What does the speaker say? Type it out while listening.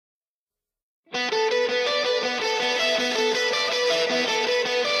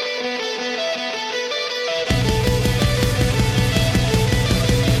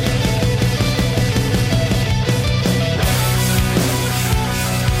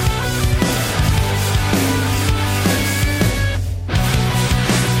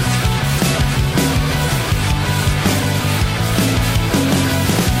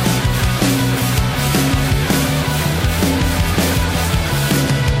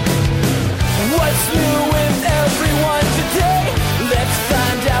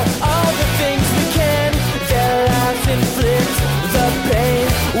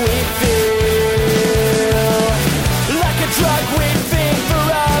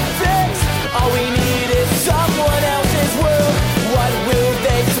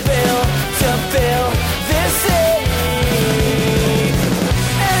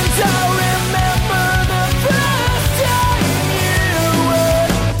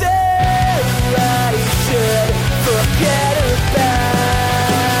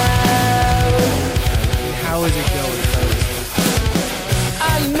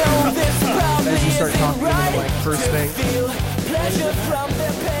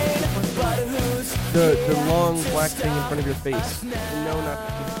The long black thing in front of your face. No,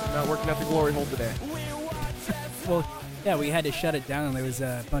 not working at the glory hole today. Well, yeah, we had to shut it down. There was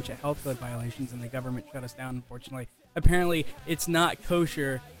a bunch of health code violations, and the government shut us down, unfortunately. Apparently, it's not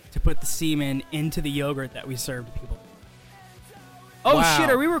kosher to put the semen into the yogurt that we serve to people. Oh, Wow. shit,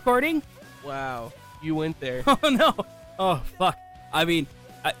 are we recording? Wow. You went there. Oh, no. Oh, fuck. I mean,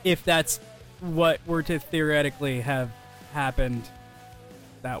 if that's what were to theoretically have happened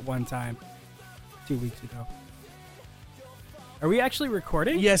that one time 2 weeks ago. Are we actually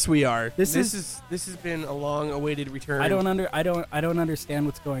recording? Yes, we are. This has been a long-awaited return. I don't understand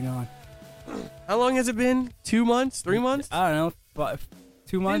what's going on. How long has it been? 2 months? 3 months? I don't know.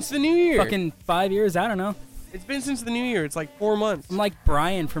 2 months? Since the new year. Fucking 5 years? I don't know. It's been since the new year. It's like 4 months. I'm like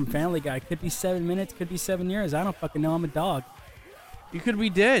Brian from Family Guy. Could be 7 minutes. Could be 7 years. I don't fucking know. I'm a dog. You could be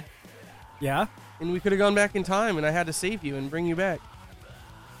dead. Yeah? And we could have gone back in time, and I had to save you and bring you back.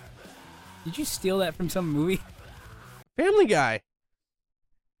 Did you steal that from some movie? Family Guy.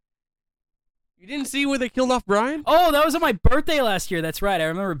 You didn't see where they killed off Brian? Oh, that was on my birthday last year. That's right. I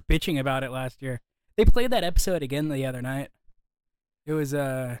remember bitching about it last year. They played that episode again the other night. It was,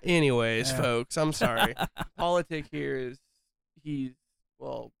 Anyways, folks, I'm sorry. Politic here is, we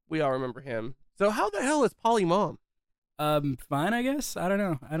all remember him. So how the hell is Polly mom? Fine, I guess. I don't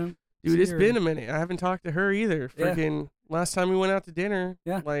know. Dude, it's been a minute. I haven't talked to her either. Freaking last time we went out to dinner,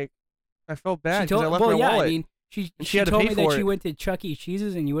 I felt bad because I left my wallet. I mean, she had to told pay me for that she it. went to Chuck E.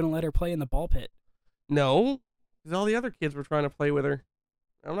 Cheese's and you wouldn't let her play in the ball pit. No, because all the other kids were trying to play with her.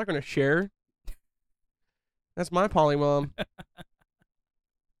 I'm not going to share. That's my Polly mom.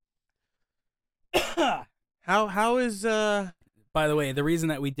 How is By the way, the reason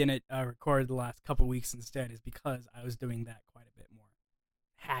that we didn't record the last couple weeks instead is because I was doing that quite a bit more.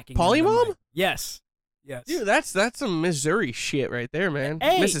 Hacking. Polly mom? Yes. Dude, that's some Missouri shit right there, man.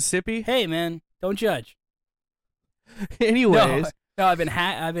 Hey. Mississippi. Hey, man, don't judge. Anyways, no, I've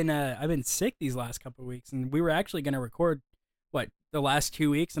been sick these last couple of weeks, and we were actually going to record the last 2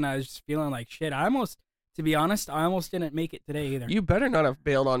 weeks, and I was just feeling like shit. To be honest, I almost didn't make it today either. You better not have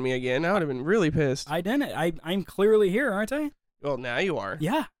bailed on me again. I would have been really pissed. I didn't. I'm clearly here, aren't I? Well, now you are.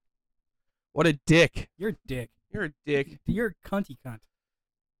 Yeah. What a dick. You're a dick. You're a dick. You're a cunty cunt.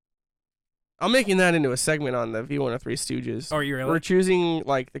 I'm making that into a segment on the V103 Stooges. Oh, are you really? We're choosing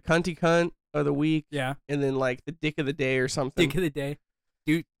like the cunty cunt of the week. Yeah. And then like the dick of the day or something. Dick of the day.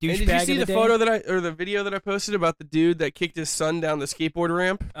 Douchebag did you see the photo the video that I posted about the dude that kicked his son down the skateboard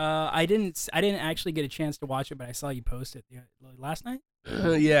ramp? I didn't actually get a chance to watch it, but I saw you post it last night.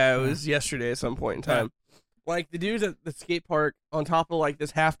 Yeah, it was yesterday at some point in time. Like the dude's at the skate park on top of like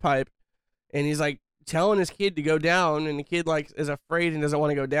this half pipe, and he's like telling his kid to go down, and the kid like is afraid and doesn't want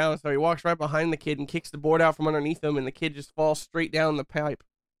to go down, so he walks right behind the kid and kicks the board out from underneath him, and the kid just falls straight down the pipe.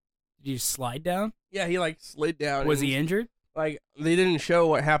 Did you slide down? Yeah, he like slid down. Was he injured? Like they didn't show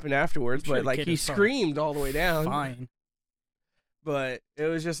what happened afterwards, but like he screamed all the way down. Fine. But it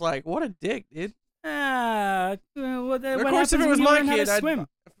was just like, what a dick, dude. Of course, if it was my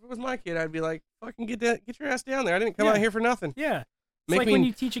kid, I'd be like, fucking get your ass down there. I didn't come out here for nothing. Yeah. It's like when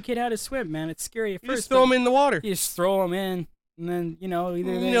you teach a kid how to swim, man. It's scary at first. Just throw them in the water. You just throw them in, and then,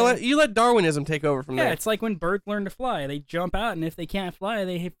 you let Darwinism take over from there. Yeah, it's like when birds learn to fly. They jump out, and if they can't fly,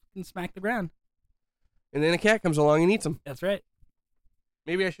 they smack the ground. And then a cat comes along and eats them. That's right.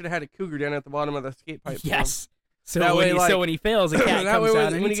 Maybe I should have had a cougar down at the bottom of the skate pipe. Yes. So when he fails, a cat that comes way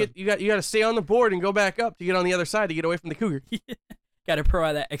out and when eats you got to stay on the board and go back up to get on the other side to get away from the cougar. Got to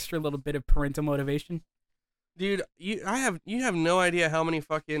provide that extra little bit of parental motivation. Dude, you have no idea how many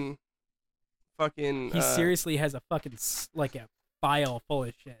fucking. He seriously has a fucking like a file full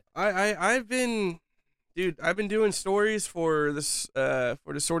of shit. I've been doing stories for this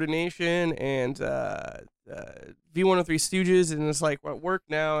for Disordered Nation and V103 Stooges, and it's like at work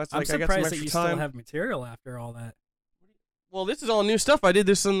now. It's like I got some surprised extra that you time. still have material after all that. Well, this is all new stuff. I did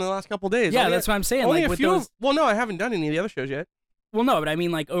this in the last couple of days. Yeah, that's what I'm saying. Only like a few. Well, no, I haven't done any of the other shows yet. Well, no, but I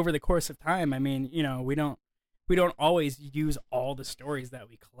mean, like over the course of time. I mean, we don't always use all the stories that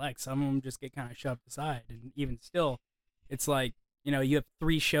we collect. Some of them just get kind of shoved aside, and even still, it's like you have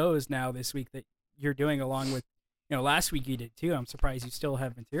 3 shows now this week that you're doing along with, last week you did too. I'm surprised you still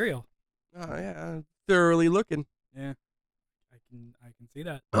have material. Oh yeah, I'm thoroughly looking. Yeah, I can see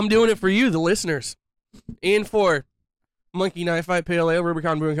that. I'm doing it for you, the listeners, and for Monkey Knife Fight Pale Ale,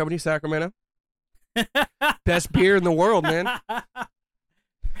 Rubicon Brewing Company, Sacramento. Best beer in the world, man.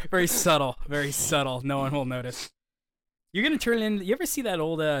 Very subtle, very subtle. No one will notice. You're gonna turn in. You ever see that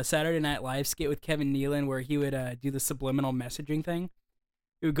old Saturday Night Live skit with Kevin Nealon where he would do the subliminal messaging thing?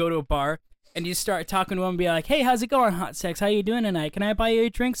 He would go to a bar and you start talking to him and be like, "Hey, how's it going, hot sex? How you doing tonight? Can I buy you a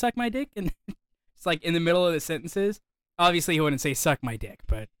drink? Suck my dick?" And it's like in the middle of the sentences. Obviously, he wouldn't say "suck my dick,"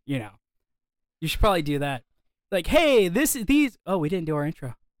 but you know, you should probably do that. Like, "Hey, these." Oh, we didn't do our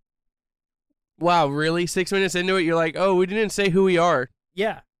intro. Wow, really? 6 minutes into it, you're like, oh, we didn't say who we are.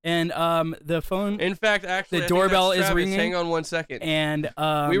 Yeah, and the phone. In fact, actually, The I think doorbell that's is Travis. ringing. Hang on 1 second. And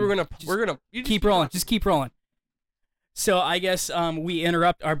we're gonna you keep rolling. Just keep rolling. So I guess we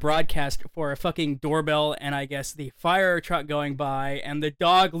interrupt our broadcast for a fucking doorbell, and I guess the fire truck going by, and the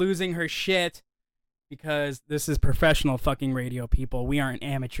dog losing her shit, because this is professional fucking radio, people. We aren't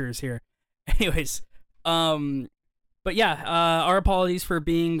amateurs here. Anyways, but yeah, our apologies for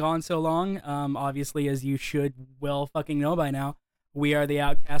being gone so long. Obviously, as you should well fucking know by now, we are the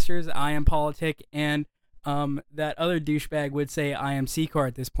Outcasters. I am Politic, and that other douchebag would say I am Secor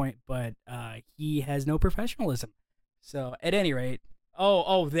at this point, but he has no professionalism. So, at any rate,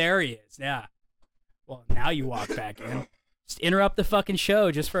 oh, there he is. Yeah. Well, now you walk back in. Just interrupt the fucking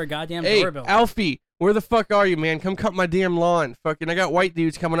show just for a goddamn doorbell. Hey, Alfie, where the fuck are you, man? Come cut my damn lawn. Fucking, I got white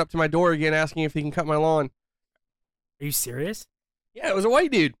dudes coming up to my door again asking if they can cut my lawn. Are you serious? Yeah, it was a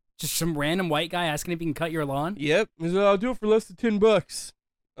white dude. Just some random white guy asking if he can cut your lawn? Yep. He's like, I'll do it for less than $10.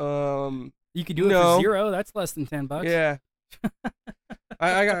 You could do it No. for $0. That's less than $10. Yeah.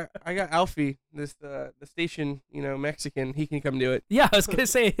 I got Alfie, the station, Mexican. He can come do it. Yeah, I was gonna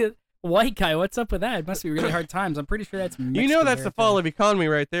say, white guy. What's up with that? It must be really hard times. I'm pretty sure that's Mexican That's the fall of economy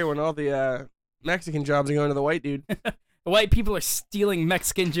right there when all the Mexican jobs are going to the white dude. The white people are stealing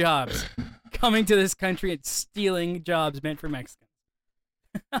Mexican jobs, coming to this country and stealing jobs meant for Mexicans.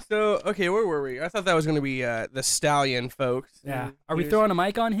 So, okay, where were we? I thought that was going to be the Stallion, folks. Yeah. And Are we here's- throwing a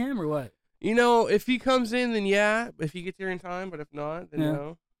mic on him or what? if he comes in, then yeah. If he gets here in time, but if not, then Yeah.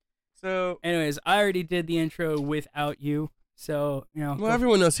 no. So, Anyways, I already did the intro without you, so well,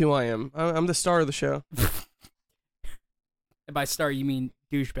 everyone knows who I am. I'm the star of the show. By star you mean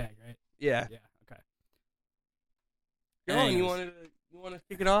douchebag, right? Yeah. Yeah. Okay. Go on, you Anyways. want to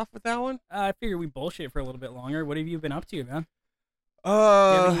kick it off with that one? I figured we bullshit for a little bit longer. What have you been up to, man?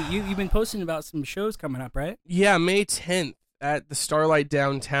 You've been posting about some shows coming up, right? Yeah, May 10th at the Starlight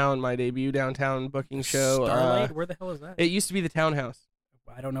Downtown, my debut downtown booking show. Starlight? Where the hell is that? It used to be the Townhouse.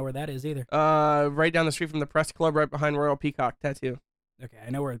 I don't know where that is either. Right down the street from the Press Club, right behind Royal Peacock Tattoo. Okay, I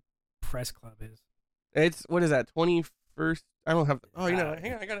know where Press Club is. It's, what is that, 21st? I don't have, hang on,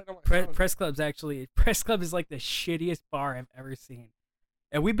 I got it on my phone. Press Club is like the shittiest bar I've ever seen.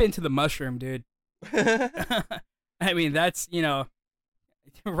 And we've been to the Mushroom, dude. I mean, that's,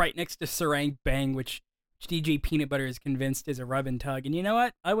 right next to Serang Bang, which DJ Peanut Butter is convinced is a rub and tug. And you know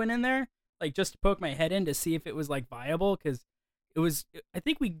what? I went in there, like, just to poke my head in to see if it was, like, viable, because I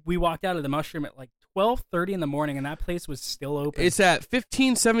think we walked out of the Mushroom at, like, 12:30 in the morning, and that place was still open. It's at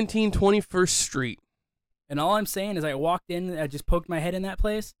 1517 21st Street. And all I'm saying is I walked in, I just poked my head in that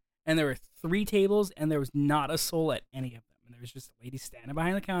place, and there were 3 tables, and there was not a soul at any of them. And there was just a lady standing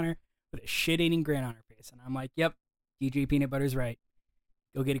behind the counter with a shit-eating grin on her face. And I'm like, yep, DJ Peanut Butter's right.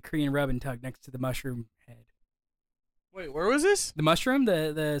 Go get a Korean rub and tug next to the Mushroom head. Wait, where was this? The Mushroom?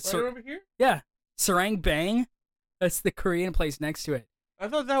 The Right over here? Yeah. Serang Bang? That's the Korean place next to it. I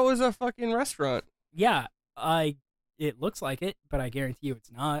thought that was a fucking restaurant. Yeah, it looks like it, but I guarantee you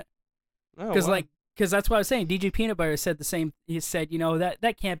it's not. Oh, Because wow. that's what I was saying. DJ Peanut Butter said the same. He said,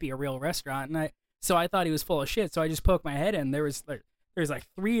 that can't be a real restaurant, and so I thought he was full of shit. So I just poked my head in. There's like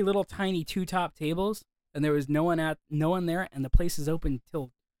 3 little tiny 2-top tables, and there was no one there, and the place is open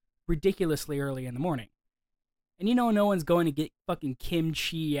till ridiculously early in the morning. And no one's going to get fucking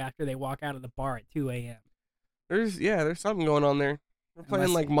kimchi after they walk out of the bar at 2 a.m. There's something going on there. We're playing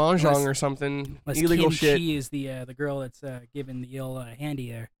Unless- like mahjong unless- or something. Unless Illegal Kim shit. Chi is the girl that's giving the ill handy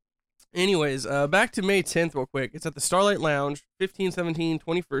there. Anyways, back to May 10th real quick. It's at the Starlight Lounge, 1517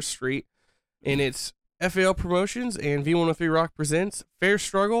 21st Street, and it's FAL Promotions and V103 Rock presents Fair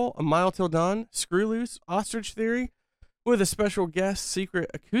Struggle, A Mile Till Dawn, Screw Loose, Ostrich Theory, with a special guest secret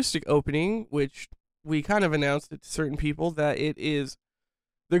acoustic opening, which we kind of announced it to certain people that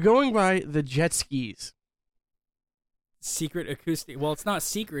they're going by the Jet Skis. Secret acoustic. Well, it's not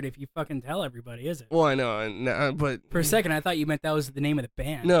secret if you fucking tell everybody, is it? Well, I know, but For a second, I thought you meant that was the name of the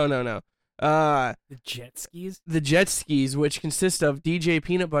band. no. The Jet Skis? The Jet Skis, which consist of DJ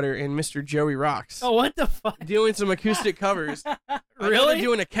Peanut Butter and Mr. Joey Rocks. Oh, what the fuck? Doing some acoustic covers. I know they're Really?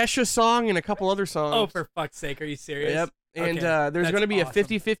 doing a Kesha song and a couple other songs. Oh, for fuck's sake. Are you serious? Yep. And Okay, there's that's going to be awesome. a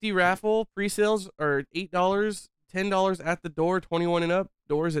 50-50 raffle. Pre-sales are $8, $10 at the door, 21 and up.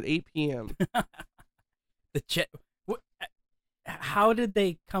 Doors at 8 p.m. The Jet... How did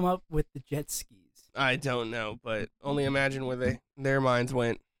they come up with the Jet Skis? I don't know, but only imagine where their minds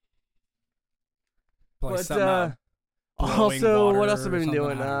went. Play But something out. Blowing also, what water else have I or been something,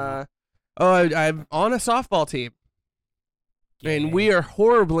 doing? I don't know. I'm on a softball team, and Gay. we are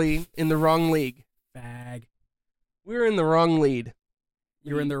horribly in the wrong league. Fag. We're in the wrong lead.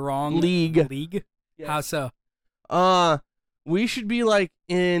 You're in the wrong League. League? Yes. How so? We should be like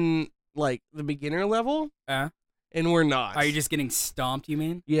in like the beginner level, and we're not. Are you just getting stomped, you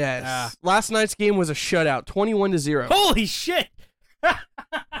mean? Yes. Ah. Last night's game was a shutout, 21-0. Holy shit!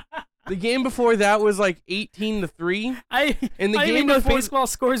 The game before that was like 18-3. I And the I didn't game even know before baseball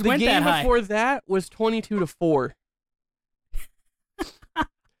scores the went game that high. before that was 22-4.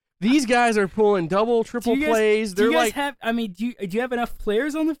 These guys are pulling double, triple plays. Do They're you guys like, have? I mean, do you have enough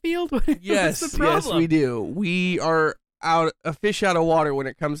players on the field? yes, What's the problem? yes, we do. We are a fish out of water when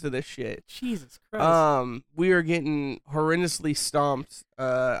it comes to this shit. Jesus Christ. We are getting horrendously stomped.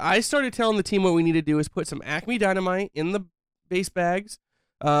 I started telling the team what we need to do is put some Acme Dynamite in the base bags.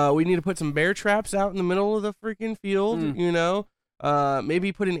 We need to put some bear traps out in the middle of the freaking field. You know,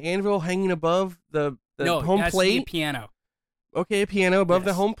 maybe put an anvil hanging above the home it has to be plate. a piano. Okay, a piano above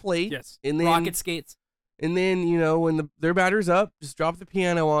the Yes. home plate. Yes. And then Rocket skates. And then, you know, when their batter's up, just drop the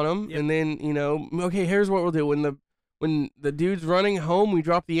piano on them. Yep. And then, you know, okay, here's what we'll do. When the dude's running home, we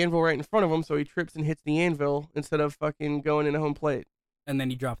drop the anvil right in front of him so he trips and hits the anvil instead of fucking going into home plate. And then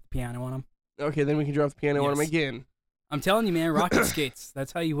you drop the piano on them. Okay, then we can drop the piano on him Yes. again. I'm telling you, man, rocket skates.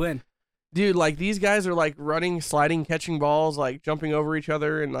 That's how you win. Dude, like, these guys are, like, running, sliding, catching balls, like, jumping over each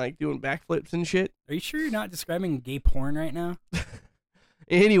other and, like, doing backflips and shit. Are you sure you're not describing gay porn right now?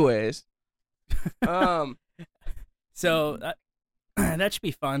 Anyways. So that should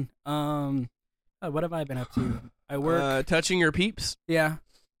be fun. What have I been up to? I work. Touching your peeps. Yeah.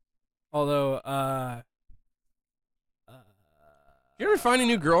 Although, You ever find a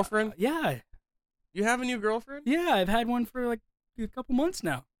new girlfriend? yeah, You have a new girlfriend? yeah, I've had one for like a couple months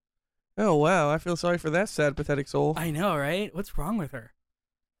now. Oh, wow. I feel sorry for that sad, pathetic soul. I know, right? What's wrong with her?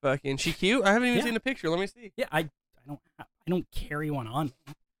 Fucking, she cute? I haven't even Yeah. seen a picture. Let me see. Yeah, I don't carry one on me.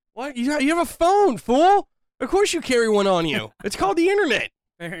 What? You have a phone, fool? Of course you carry one on you. It's called the internet.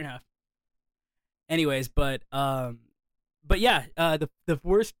 Fair enough. Anyways, but yeah, the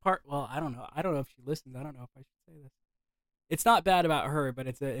worst part. Well, I don't know. I don't know if she listens. I don't know if I should say this. It's not bad about her, but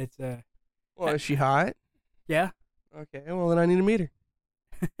it's a Well, is she hot? yeah. Okay, well, then I need to meet her.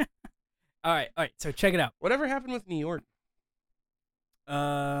 All right. So check it out. Whatever happened with New York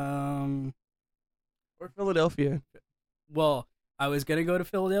or Philadelphia? Well, I was gonna go to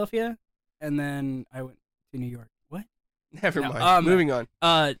Philadelphia, and then I went to New York. What? Never No, mind. Moving on.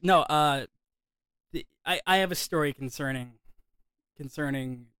 No. I have a story concerning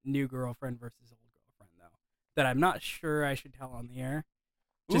new girlfriend versus old girlfriend though that I'm not sure I should tell on the air,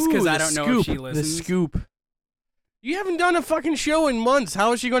 just because Ooh, I the don't know if she scoop, listens. The scoop. You haven't done a fucking show in months.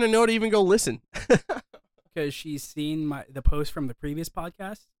 How is she going to know to even go listen? Because she's seen the post from the previous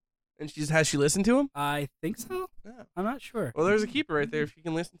podcast. And has she listened to him? I think so. Yeah. I'm not sure. Well, there's a keeper right there. If she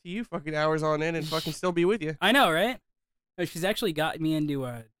can listen to you fucking hours on end and fucking still be with you. I know, right? No, she's actually got me into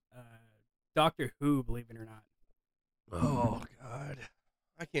Doctor Who, believe it or not. Oh, God.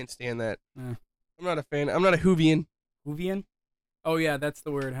 I can't stand that. Yeah. I'm not a fan. I'm not a Whovian. Whovian? Oh yeah, that's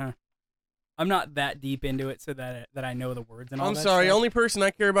the word, huh? I'm not that deep into it, so that I know the words and all I'm that sorry. stuff. Only person I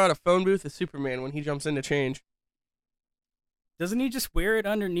care about a phone booth is Superman when he jumps in to change. Doesn't he just wear it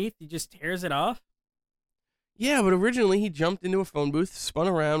underneath? He just tears it off? Yeah, but originally he jumped into a phone booth, spun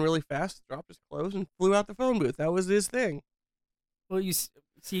around really fast, dropped his clothes, and flew out the phone booth. That was his thing. Well, you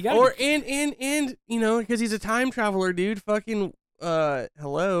got Or and you know, because he's a time traveler, dude. Fucking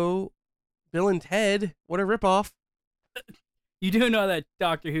hello, Bill and Ted. What a ripoff. You do know that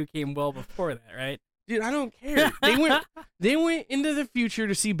Doctor Who came well before that, right? Dude, I don't care. They went into the future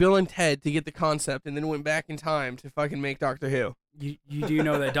to see Bill and Ted to get the concept, and then went back in time to fucking make Doctor Who. You do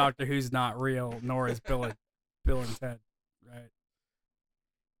know that Doctor Who's not real, nor is Bill and Ted, right?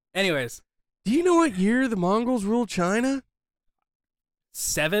 Anyways, Do you know what year the Mongols ruled China?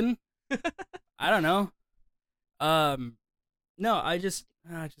 7? I don't know. No, I just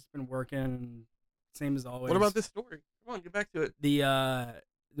been working, same as always. What about this story? Come on, get back to it. The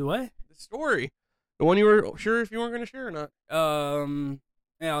what? The story. The one you were sure if you weren't going to share or not.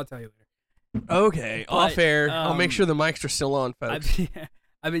 Yeah, I'll tell you later. Okay, But, off air. I'll make sure the mics are still on, folks.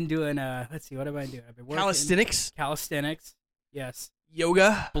 I've been doing let's see, what have I been doing? I've been working Calisthenics, yes.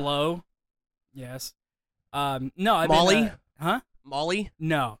 yoga, Blow, yes. No, I've Molly? been, huh? Molly.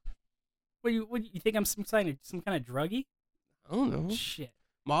 No. What you think I'm some kind of druggie? I don't know. Shit.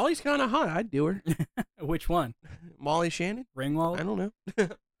 Molly's kind of hot. I'd do her. Which one? Molly Shannon. Ringwald? I don't know.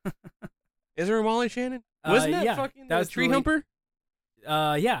 Is there a Molly Shannon? Wasn't that yeah, fucking that was tree the humper?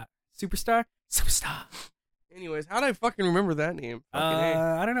 Yeah. Superstar. Superstar. Anyways, how did I fucking remember that name? Fucking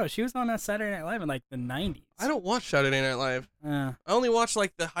A. I don't know. She was on Saturday Night Live in like the 90s. I don't watch Saturday Night Live. Uh, I only watch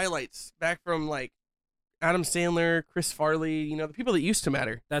like the highlights back from like Adam Sandler, Chris Farley, you know, the people that used to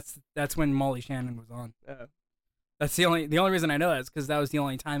matter. that's when Molly Shannon was on. That's the only reason I know that is because that was the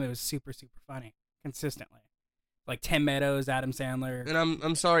only time it was super super funny consistently. Like Tim Meadows, Adam Sandler, And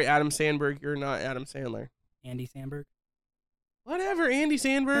I'm sorry, Adam Sandberg, you're not Adam Sandler. Andy Samberg. Whatever, Andy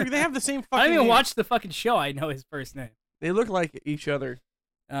Sandberg. They have the same fucking I didn't even name. watch the fucking show. I know his first name. They look like each other.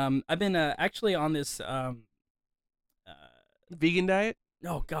 I've been actually on this. Vegan diet?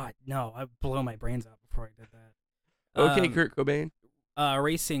 Oh God, no! I blow my brains out before I did that. Okay, Kurt Cobain.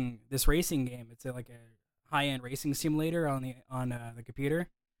 This racing game. It's like a high-end racing simulator on the computer.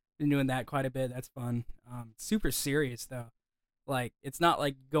 Been doing that quite a bit. That's fun. Super serious though. Like it's not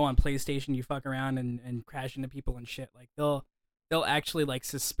like go on PlayStation, you fuck around and crash into people and shit. Like they'll actually like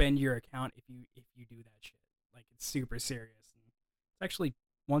suspend your account if you do that shit. Like it's super serious. And it's actually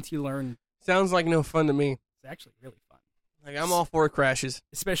once you learn, Sounds like no fun to me. it's actually really fun. Like, I'm all for crashes.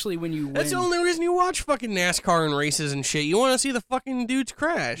 Especially when you win. That's the only reason you watch fucking NASCAR and races and shit. You want to see the fucking dudes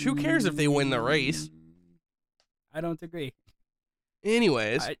crash. Who cares if they win the race? I don't agree.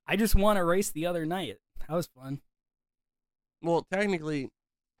 Anyways. I just won a race the other night. That was fun. Well, technically,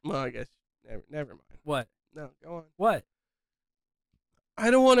 well, I guess, never mind. What? No, go on. What? I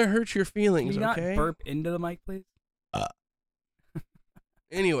don't want to hurt your Can feelings, you not okay? burp into the mic, please?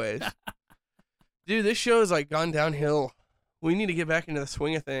 Anyways. Dude, this show has, like, gone downhill. We need to get back into the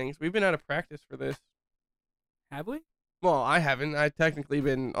swing of things. We've been out of practice for this. Have we? Well, I haven't. I've technically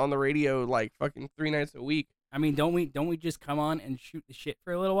been on the radio, like, fucking 3 nights a week. I mean, don't we just come on and shoot the shit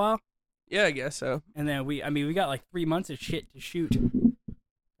for a little while? Yeah, I guess so. And then we got like 3 months of shit to shoot.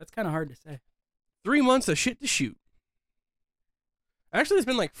 That's kind of hard to say. 3 months of shit to shoot. Actually, it's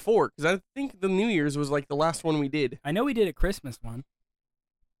been like 4, because I think the New Year's was like the last one we did. I know we did a Christmas one.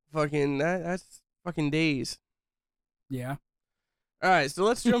 Fucking, that's fucking days. Yeah. All right, so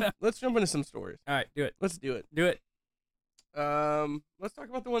let's jump into some stories. All right, do it. Let's do it. Do it. Let's talk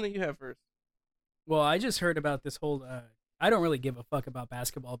about the one that you have first. Well, I just heard about this whole. I don't really give a fuck about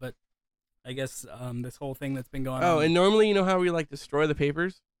basketball, but I guess this whole thing that's been going on. Oh, and normally you know how we like destroy the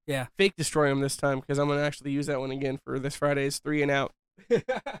papers? Yeah. Fake destroy them this time, because I'm going to actually use that one again for this Friday's 3 and Out.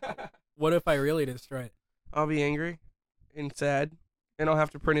 What if I really destroy it? I'll be angry and sad, and I'll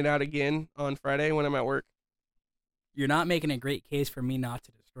have to print it out again on Friday when I'm at work. You're not making a great case for me not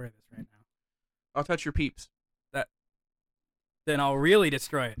to destroy this right now. I'll touch your peeps. Then I'll really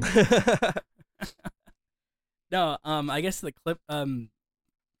destroy it. No, I guess the clip. I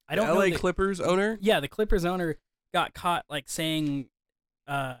don't know. LA Clippers owner? Yeah, the Clippers owner got caught like saying,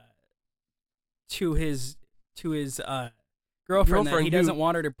 to his girlfriend that he doesn't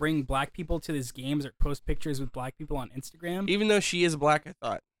want her to bring black people to his games or post pictures with black people on Instagram. Even though she is black, I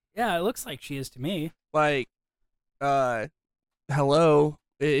thought. Yeah, it looks like she is to me. Like, hello.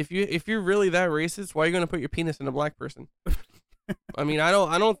 If you're really that racist, why are you gonna put your penis in a black person? I mean, I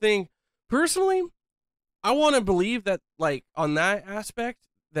don't think personally. I want to believe that, like, on that aspect,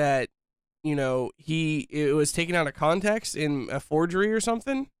 that, you know, it was taken out of context in a forgery or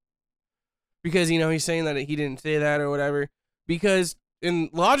something. Because, you know, he's saying that he didn't say that or whatever. Because, and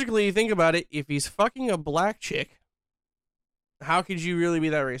logically, you think about it, if he's fucking a black chick, how could you really be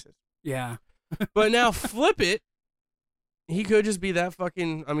that racist? Yeah. But now flip it, he could just be that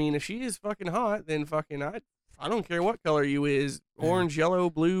fucking, I mean, if she is fucking hot, then fucking, I don't care what color you is, orange, yellow,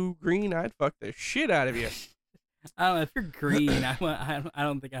 blue, green, I'd fuck the shit out of you. I don't know if you're green. I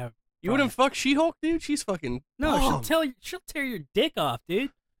don't think I have. You wouldn't fuck She-Hulk, dude? She's fucking No, bomb. she'll tear your dick off,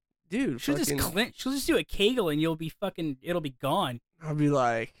 dude. Dude, She'll fucking, she'll just do a Kegel and it'll be gone. I'd be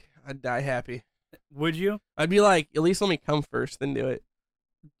like, I'd die happy. Would you? I'd be like, at least let me come first, then do it.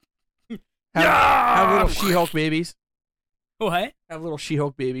 Have little She-Hulk babies. What? Have little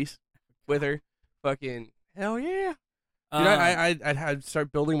She-Hulk babies with her. Fucking hell yeah. Dude, I'd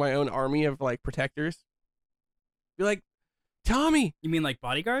start building my own army of, like, protectors. Be like, Tommy. You mean like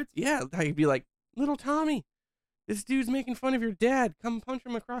bodyguards? Yeah, I'd be like, little Tommy, this dude's making fun of your dad. Come punch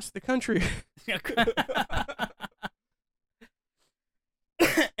him across the country.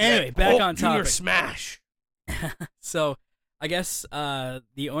 Anyway, back on Junior topic. Smash. So, I guess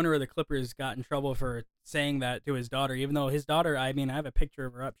the owner of the Clippers got in trouble for saying that to his daughter, even though his daughter, I mean, I have a picture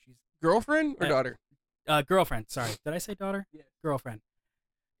of her up. She's Girlfriend or daughter? girlfriend. Sorry, did I say daughter? Yeah, girlfriend.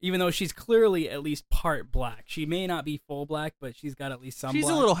 Even though she's clearly at least part black, she may not be full black, but she's got at least some. She's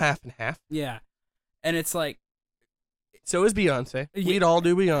black. a little half and half. Yeah, and it's like, So is Beyonce. Yeah. We'd all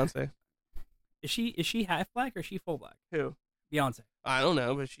do Beyonce. is she half black or is she full black? Who? Beyonce. I don't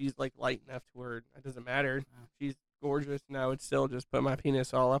know, but she's like light enough to where it doesn't matter. Oh. She's gorgeous, and I would still just put my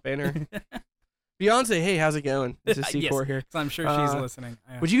penis all up in her. Beyonce, hey, how's it going? This is C4 Yes, here. 'cause I'm sure she's listening.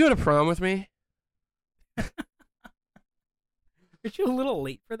 Yeah. Would you go to prom with me? Aren't you a little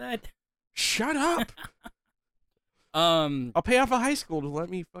late for that? Shut up. I'll pay off a high school to let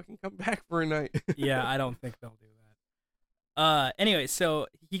me fucking come back for a night. Yeah, I don't think they'll do that. Anyway, so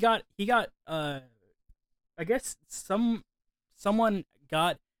he got I guess someone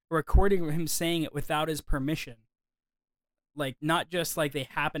got a recording of him saying it without his permission. Like, not just like they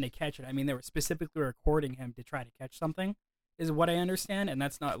happened to catch it. I mean, they were specifically recording him to try to catch something, is what I understand, and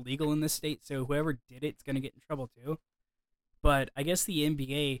that's not legal in this state, so whoever did it's gonna get in trouble too. But I guess the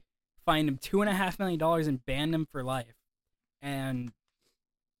NBA fined him $2.5 million and banned him for life. And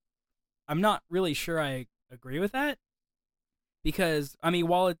I'm not really sure I agree with that, because I mean,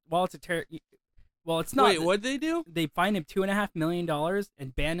 while it's not. Wait, what'd they do? They fined him $2.5 million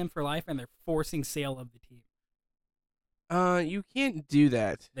and banned him for life, and they're forcing sale of the team. You can't do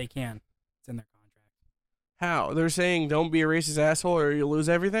that. They can. It's in their contract. How? They're saying don't be a racist asshole or you'll lose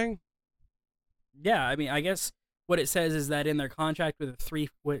everything? Yeah, I mean, I guess what it says is that in their contract with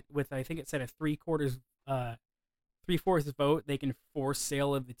I think it said a 3/4 vote, they can force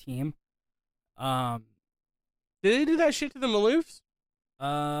sale of the team. Did they do that shit to the Maloofs?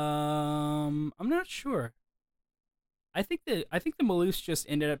 I'm not sure. I think the Maloofs just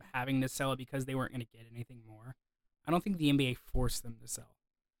ended up having to sell it because they weren't going to get anything more. I don't think the NBA forced them to sell.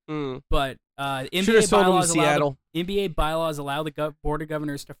 But NBA bylaws allow the board of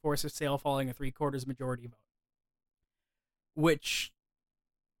governors to force a sale following a 3/4 majority vote. Which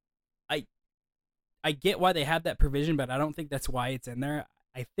I get why they have that provision, but I don't think that's why it's in there.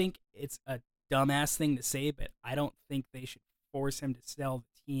 I think it's a dumbass thing to say, but I don't think they should force him to sell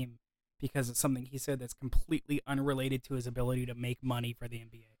the team because of something he said that's completely unrelated to his ability to make money for the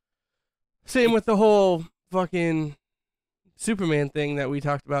NBA. Same with the whole fucking Superman thing that we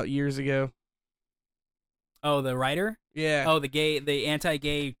talked about years ago. Oh, the writer? Yeah. Oh, the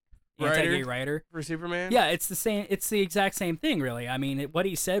anti-gay writer for Superman? Yeah, it's the same. It's the exact same thing, really. I mean, what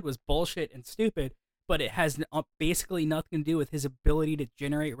he said was bullshit and stupid, but it has basically nothing to do with his ability to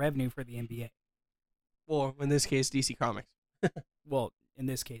generate revenue for the NBA. Well, in this case, DC Comics. Well, in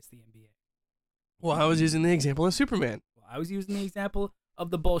this case, the NBA. Well, I was using the example of Superman. Well, I was using the example of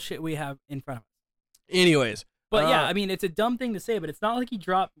the bullshit we have in front of us. Anyways. But yeah, I mean, it's a dumb thing to say, but it's not like he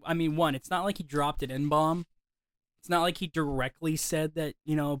dropped, I mean, it's not like he dropped an N-bomb. It's not like he directly said that,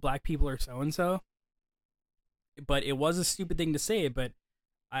 black people are so-and-so. But it was a stupid thing to say, but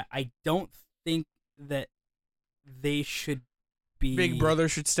I don't think that they should be... Big Brother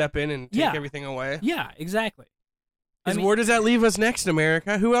should step in and take everything away. Yeah, exactly. Where does that leave us next,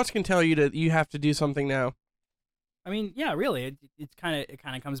 America? Who else can tell you you have to do something now? I mean, yeah, really, it kind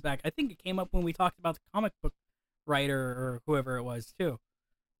of comes back. I think it came up when we talked about the comic book writer or whoever it was too.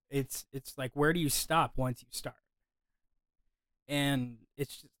 It's like, where do you stop once you start? And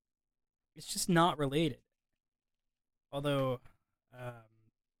it's just not related. Although,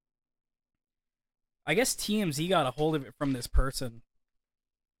 I guess TMZ got a hold of it from this person.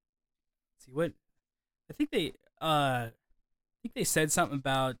 Let's see what I think they said something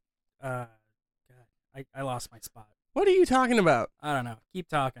about. God, I lost my spot. What are you talking about? I don't know. Keep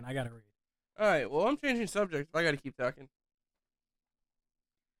talking. I gotta read. All right. Well, I'm changing subjects. I gotta keep talking.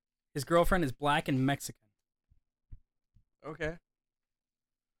 His girlfriend is black and Mexican. Okay.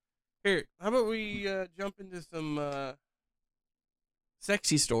 Here, how about we jump into some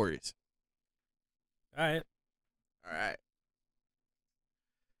sexy stories? All right. All right.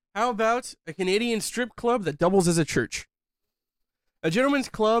 How about a Canadian strip club that doubles as a church? A gentleman's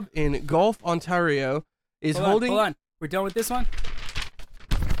club in Guelph, Ontario is holding... Hold on. We're done with this one?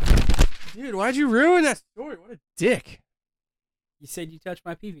 Dude, why'd you ruin that story? What a dick. You said you touched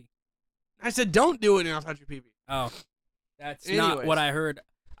my PV. I said don't do it and I'll touch your PV. Oh. That's not what I heard.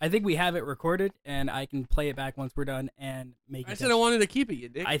 I think we have it recorded, and I can play it back once we're done and make it. I said I wanted to keep it, you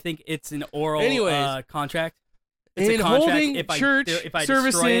dick. I think it's an oral contract. It's a contract. Holding if I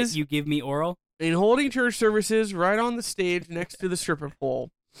services, destroy it, you give me oral. In holding church services right on the stage next to the stripper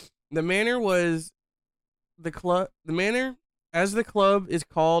pole. The manor was the club. The manor, as the club is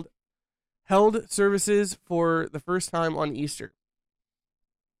called, held services for the first time on Easter.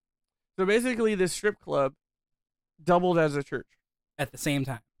 So basically, this strip club doubled as a church at the same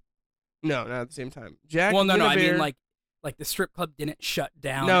time. No, not at the same time. Jack. Well, no. I mean, like the strip club didn't shut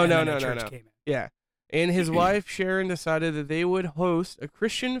down. No. Church came in. Yeah. And his wife, Sharon, decided that they would host a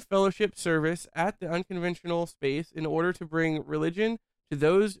Christian fellowship service at the unconventional space in order to bring religion to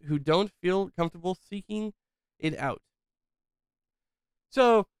those who don't feel comfortable seeking it out.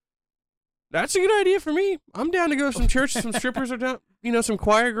 So that's a good idea for me. I'm down to go to some church. Some strippers are down. Some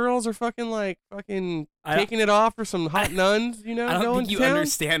choir girls are fucking taking it off, or some hot nuns. I don't going think you to town.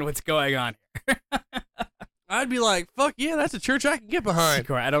 understand what's going on here. I'd be like, fuck yeah, that's a church I can get behind.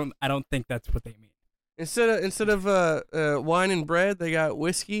 Sure, I don't think that's what they mean. Instead of wine and bread, they got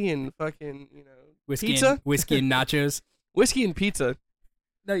whiskey and fucking pizza, whiskey and nachos. Whiskey and pizza.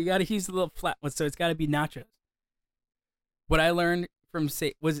 No, you got to use the little flat one, so it's got to be nachos. What I learned from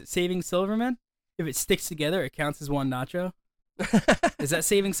was it Saving Silverman? If it sticks together, it counts as one nacho. Is that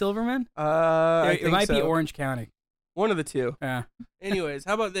Saving Silverman? It might be so. Orange County. One of the two. Yeah. Anyways,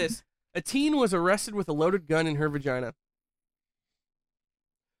 how about this? A teen was arrested with a loaded gun in her vagina.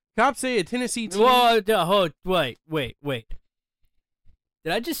 Cops say a Tennessee teen... Whoa, wait.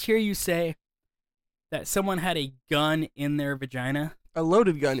 Did I just hear you say that someone had a gun in their vagina? A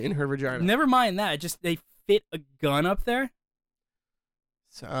loaded gun in her vagina. Never mind that. Just they fit a gun up there?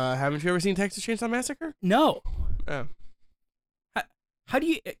 Haven't you ever seen Texas Chainsaw Massacre? No. Oh. How do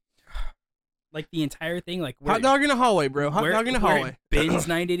you... Like the entire thing? Like hot dog in a hallway, bro. Hot dog in a hallway. Bends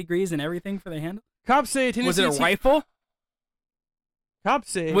 90 degrees and everything for the handle? Cops say a Tennessee... Was it a rifle?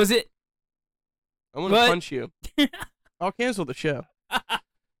 Cops say... Was it... I'm going to punch you. I'll cancel the show.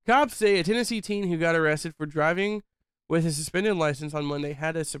 Cops say a Tennessee teen who got arrested for driving with a suspended license on Monday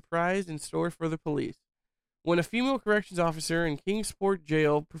had a surprise in store for the police. When a female corrections officer in Kingsport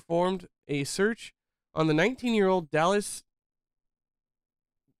Jail performed a search on the 19-year-old Dallas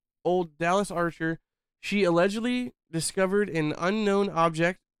Archer, she allegedly discovered an unknown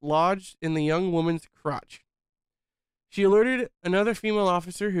object lodged in the young woman's crotch. She alerted another female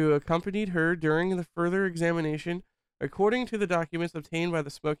officer who accompanied her during the further examination, according to the documents obtained by the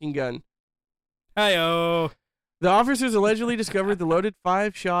smoking gun. Hi-oh. The officers allegedly discovered the loaded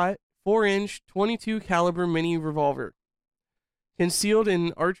 5-shot, 4-inch, .22 caliber mini revolver concealed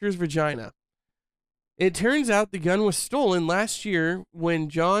in Archer's vagina. It turns out the gun was stolen last year when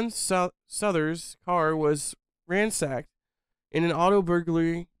John Souther's car was ransacked in an auto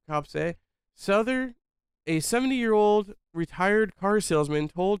burglary, cops say. Souther, a 70-year-old retired car salesman,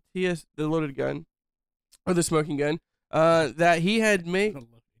 told TS the loaded gun, or the smoking gun, that he had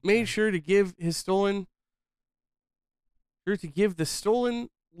made sure to give the stolen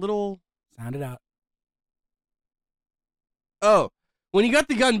little... Sound it out. Oh, when he got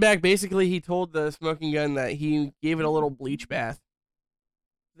the gun back, basically he told the smoking gun that he gave it a little bleach bath.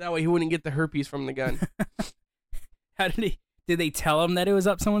 That way he wouldn't get the herpes from the gun. How did they tell him that it was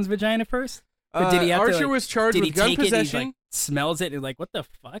up someone's vagina first? Or did he have Archer was charged with gun possession. He smells it and like, what the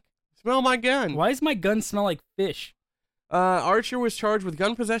fuck? Smell my gun. Why does my gun smell like fish? Archer was charged with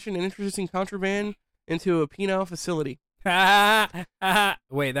gun possession and introducing contraband into a penal facility. Wait,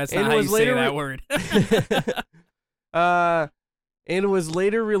 that's not how you say that word. And was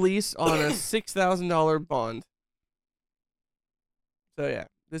later released on a $6,000 bond. So yeah,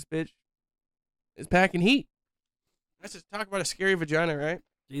 this bitch is packing heat. Let's just talk about a scary vagina, right?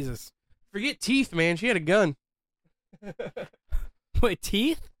 Jesus. Forget teeth, man. She had a gun. Wait,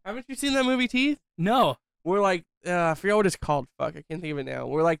 teeth? Haven't you seen that movie, Teeth? No. We're like, I forget what it's called. Fuck, I can't think of it now.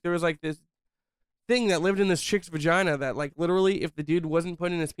 We're like, there was like this thing that lived in this chick's vagina that, like, literally, if the dude wasn't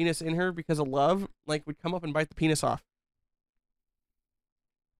putting his penis in her because of love, like, would come up and bite the penis off.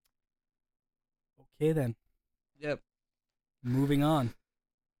 Okay, then. Yep. Moving on.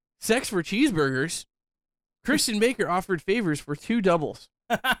 Sex for cheeseburgers. Kristen Baker offered favors for 2 doubles.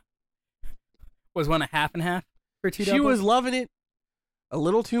 Was one a half and half for 2 doubles? She was loving it a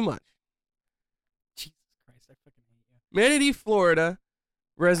little too much. Jesus Christ, I fucking hate you. Manatee, Florida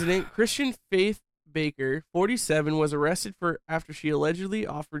resident Christian Faith Baker, 47, was arrested after she allegedly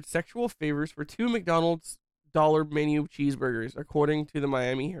offered sexual favors for 2 McDonald's dollar menu cheeseburgers, according to the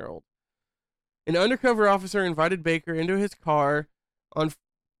Miami Herald. An undercover officer invited Baker into his car on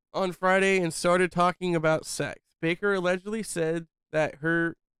Friday and started talking about sex. Baker allegedly said that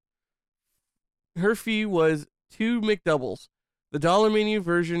her fee was 2 McDoubles, the dollar menu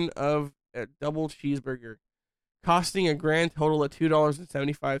version of a double cheeseburger, costing a grand total of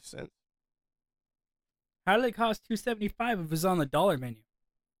 $2.75. How did it cost $2.75 if it was on the dollar menu?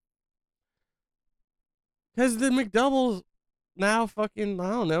 Because the McDoubles now fucking, I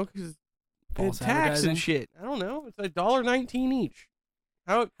don't know, because it's tax and shit. I don't know. It's like $1.19 each.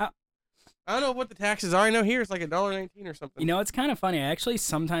 How? I don't know what the taxes are. I know here it's like $1.19 or something. You know, it's kind of funny. I actually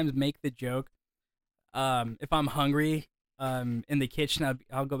sometimes make the joke, if I'm hungry, in the kitchen,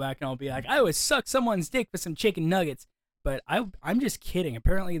 I'll go back and I'll be like, I would suck someone's dick for some chicken nuggets. But I'm just kidding.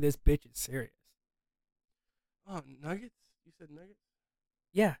 Apparently this bitch is serious. Oh, nuggets? You said nuggets?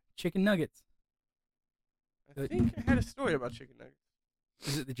 Yeah, chicken nuggets. I think I had a story about chicken nuggets.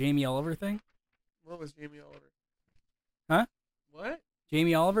 Is it the Jamie Oliver thing? What was Jamie Oliver? Huh? What?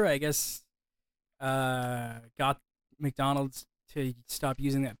 Jamie Oliver, I guess, got McDonald's to stop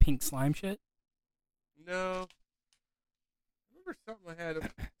using that pink slime shit. No. I remember something I had.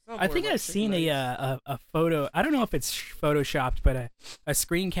 I think I've seen a photo. I don't know if it's photoshopped, but a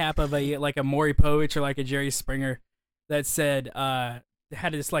screen cap of a Maury Povich or like a Jerry Springer that said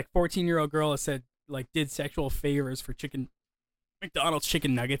had this like 14-year-old girl that said like did sexual favors for McDonald's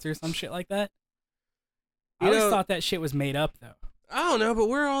chicken nuggets or some shit like that. I always thought that shit was made up though. I don't know, but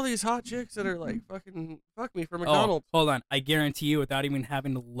where are all these hot chicks that are like fucking fuck me for McDonald's? Oh, hold on. I guarantee you, without even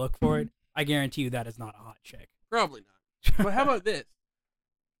having to look for it, I guarantee you that is not a hot chick. Probably not. But how about this?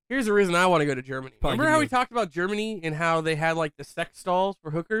 Here's the reason I want to go to Germany. Remember how we talked about Germany and how they had like the sex stalls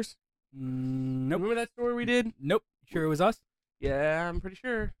for hookers? Nope. Remember that story we did? Nope. Sure it was us? Yeah, I'm pretty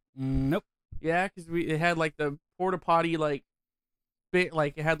sure. Nope. Yeah, because it had like the porta potty like bit,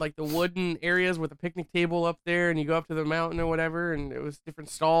 like it had like the wooden areas with a picnic table up there, and you go up to the mountain or whatever, and it was different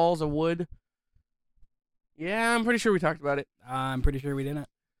stalls of wood. Yeah, I'm pretty sure we talked about it. I'm pretty sure we didn't.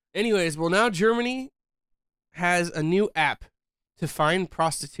 Anyways, well now Germany has a new app to find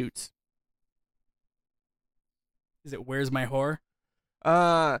prostitutes. Is it Where's My Whore?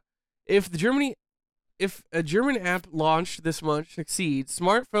 If a German app launched this month succeeds,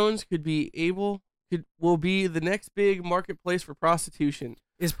 smartphones will be the next big marketplace for prostitution.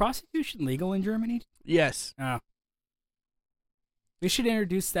 Is prostitution legal in Germany? Yes. Oh. We should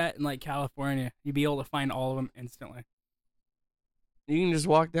introduce that in like California. You'd be able to find all of them instantly. You can just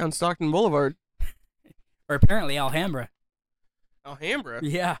walk down Stockton Boulevard. Or apparently Alhambra. Alhambra?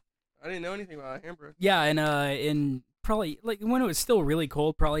 Yeah. I didn't know anything about Alhambra. Yeah, and in probably like when it was still really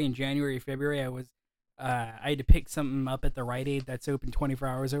cold, probably in January, February, I had to pick something up at the Rite Aid that's open 24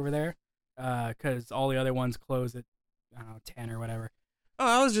 hours over there, because all the other ones close at, I don't know, 10 or whatever. Oh,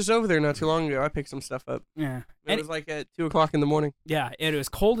 I was just over there not too long ago. I picked some stuff up. Yeah. It was like at 2 o'clock in the morning. Yeah, it was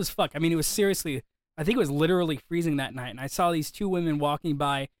cold as fuck. I mean, it was seriously, I think it was literally freezing that night, and I saw these two women walking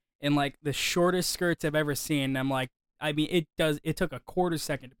by in like the shortest skirts I've ever seen, and I'm like, I mean, it took a quarter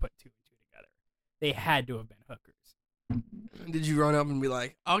second to put two and two together. They had to have been hookers. Did you run up and be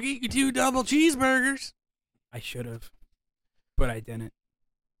like, I'll get you 2 double cheeseburgers? I should have, but I didn't.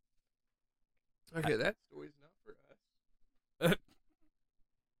 Okay, that story's not for us.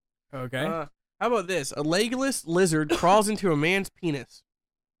 Okay. How about this? A legless lizard crawls into a man's penis.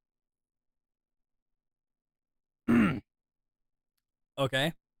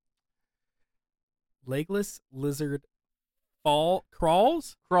 Okay. Legless lizard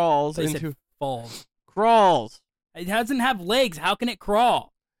crawls? Crawls They into said falls. crawls. It doesn't have legs. How can it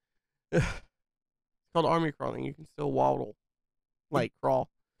crawl? It's called army crawling. You can still waddle, like crawl.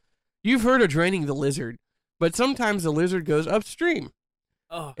 You've heard of draining the lizard, but sometimes the lizard goes upstream.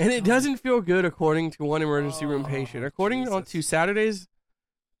 Oh, And it God. doesn't feel good, according to one emergency room patient. According to Saturday's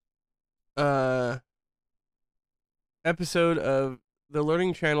episode of the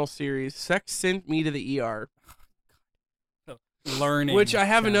Learning Channel series, Sex Sent Me to the ER. Learning. Which I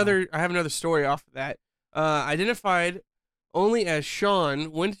have channel. another story off of that. Identified only as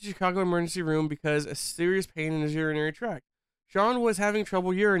Sean, went to Chicago emergency room because of serious pain in his urinary tract. Sean was having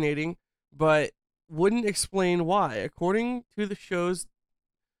trouble urinating, but wouldn't explain why. According to the show's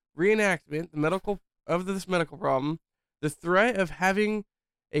reenactment, this medical problem, the threat of having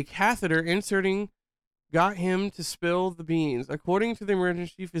a catheter inserting got him to spill the beans. According to the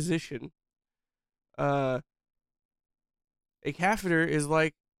emergency physician, a catheter is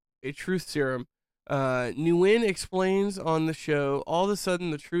like a truth serum. Nguyen explains on the show, all of a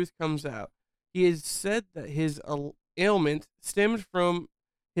sudden the truth comes out. He has said that his ailment stemmed from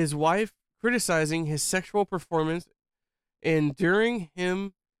his wife criticizing his sexual performance and daring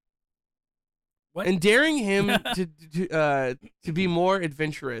him to be more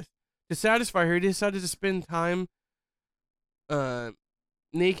adventurous. To satisfy her, he decided to spend time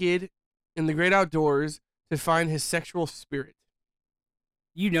naked in the great outdoors to find his sexual spirit.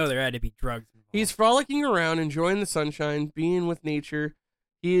 You know there had to be drugs involved. He's frolicking around, enjoying the sunshine, being with nature.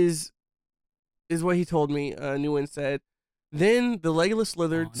 He is what he told me, Nguyen said. Then the legless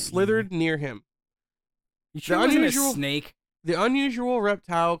lizard slithered near him. You sure it wasn't a snake? The unusual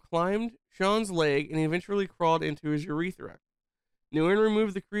reptile climbed Sean's leg and eventually crawled into his urethra. Nguyen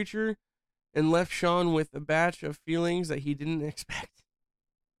removed the creature and left Sean with a batch of feelings that he didn't expect.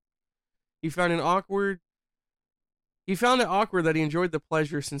 He found it awkward that he enjoyed the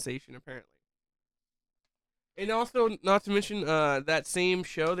pleasure sensation, apparently. And also, not to mention, that same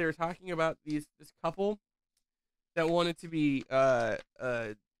show, they were talking about this couple that wanted to be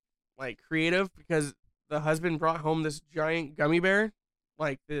like creative because the husband brought home this giant gummy bear,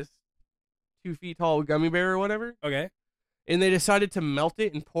 like this 2 feet tall gummy bear or whatever, Okay. and they decided to melt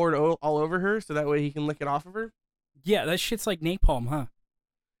it and pour it all over her so that way he can lick it off of her. Yeah, that shit's like napalm, huh?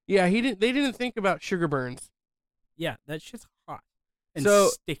 Yeah, they didn't think about sugar burns. Yeah, that shit's hot and So-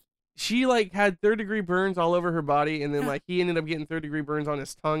 sticky. She like had 3rd-degree burns all over her body, and then like he ended up getting 3rd-degree burns on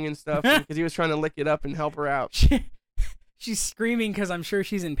his tongue and stuff because he was trying to lick it up and help her out. She's screaming because I'm sure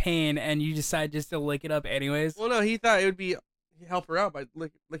she's in pain, and you decide just to lick it up anyways. Well, no, he thought it would be help her out by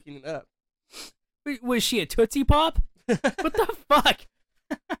licking it up. Wait, was she a Tootsie Pop? What the fuck?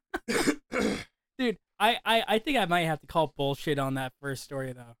 Dude, I think I might have to call bullshit on that first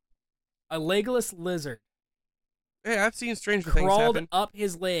story, though. A legless lizard Hey, I've seen stranger things crawled happen. up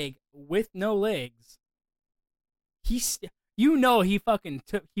his leg with no legs. He found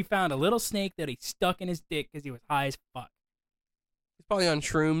a little snake that he stuck in his dick because he was high as fuck. He's probably on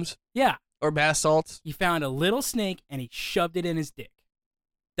shrooms Yeah, or bath salts. he found a little snake and he shoved it in his dick.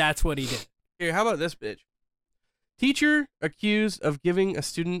 That's what he did. Here, how about this bitch? Teacher accused of giving a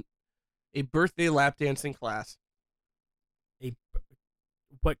student a birthday lap dancing class.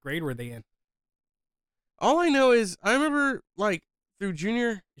 What grade were they in? All I know is I remember like through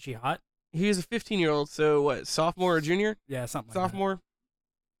junior, Is she hot? he was a 15-year-old, so what, sophomore or junior? Yeah, something like Sophomore.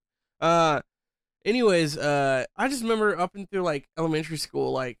 Anyways, I just remember up until like elementary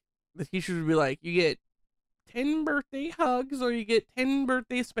school, like the teachers would be like, you get 10 birthday hugs or you get 10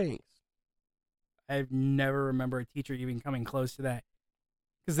 birthday spanks. that. I've never remember a teacher even coming close to that.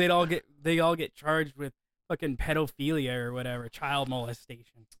 Because they all get charged with fucking pedophilia or whatever, child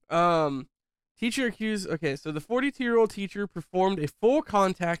molestation. Teacher accused. Okay, so the 42-year-old teacher performed a full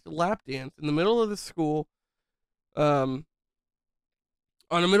contact lap dance in the middle of the school. On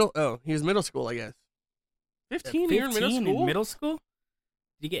a middle. Oh, he was middle school, I guess. 15 here in middle school. In middle school?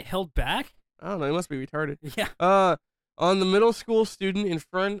 Did he get held back? I don't know. He must be retarded. Yeah. On the middle school student in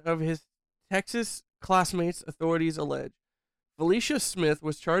front of his Texas classmates, authorities allege. Felicia Smith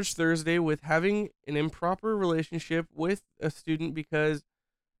was charged Thursday with having an improper relationship with a student because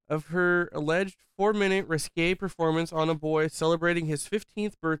of her alleged 4-minute risque performance on a boy celebrating his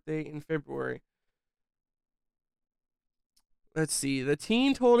 15th birthday in February. Let's see. The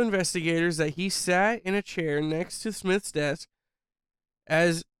teen told investigators that he sat in a chair next to Smith's desk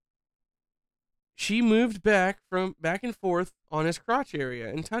as she moved back and forth on his crotch area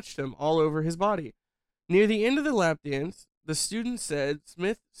and touched him all over his body. Near the end of the lap dance, the student said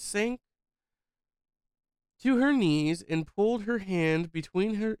Smith sank to her knees and pulled her hand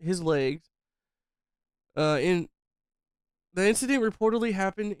between his legs. The incident reportedly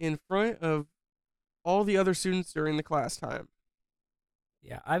happened in front of all the other students during the class time.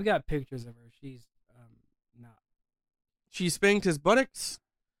 Yeah, I've got pictures of her. She's not. She spanked his buttocks.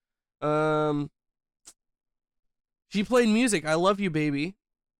 She played music. I love you, baby.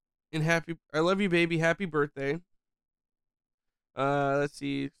 I love you, baby. Happy birthday. Let's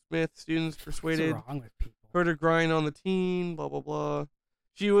see. Smith students persuaded What's wrong with people? her to grind on the teen. Blah blah blah.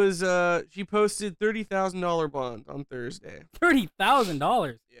 She posted $30,000 bond on Thursday.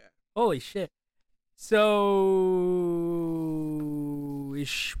 $30,000. Yeah. Holy shit. So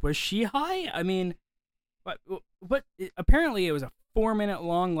was she high? I mean, but apparently it was a 4-minute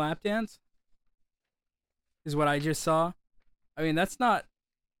long lap dance. Is what I just saw. I mean, that's not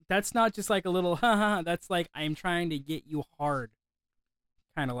just like a little haha. That's like I'm trying to get you hard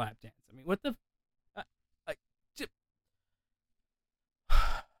kind of lap dance. I mean, what the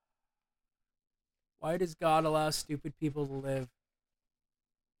why does God allow stupid people to live?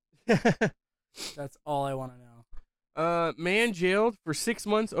 That's all I want to know. Man jailed for 6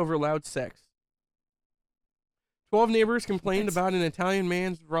 months over loud sex. 12 neighbors complained about an Italian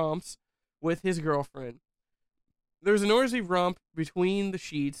man's romps with his girlfriend. There's a noisy romp between the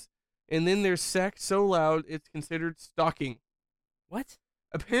sheets, and then there's sex so loud it's considered stalking. What?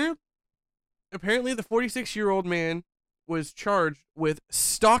 Apparently, the 46-year-old man was charged with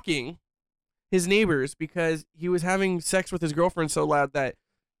stalking his neighbors because he was having sex with his girlfriend so loud that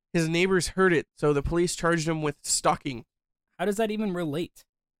his neighbors heard it, so the police charged him with stalking. How does that even relate?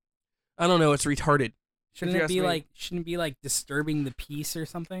 I don't know. It's retarded. Shouldn't it be like disturbing the peace or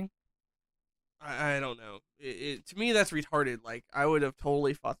something? I don't know. To me, that's retarded. Like, I would have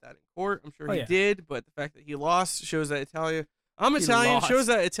totally fought that in court. I'm sure he yeah. did, but the fact that he lost shows that I'm He Italian, lost. shows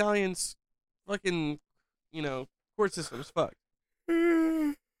that Italians fucking, court system is fucked.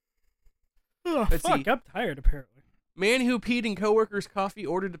 Oh, Let's fuck, see. I'm tired apparently. Man who peed in coworker's coffee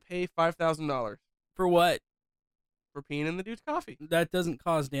ordered to pay $5,000 For what? for peeing in the dude's coffee. That doesn't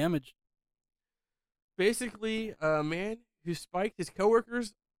cause damage. Basically, a man who spiked his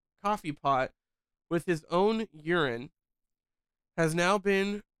coworker's coffee pot with his own urine has now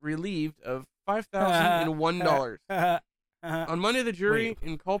been relieved of $5,001. On Monday, the jury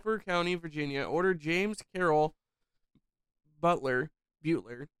in Culper County, Virginia, ordered James Carroll Butler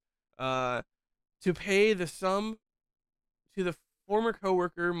to pay the sum to the former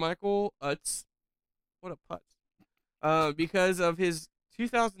coworker Michael Utz. What a putz. Because of his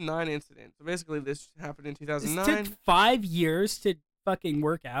 2009 incident. So basically, this happened in 2009. This took 5 years to fucking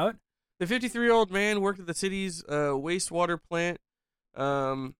work out. The 53-year-old man worked at the city's wastewater plant.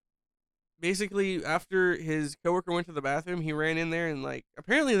 Basically, after his coworker went to the bathroom, he ran in there and, like,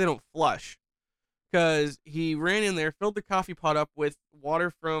 apparently they don't flush. Because he ran in there, filled the coffee pot up with water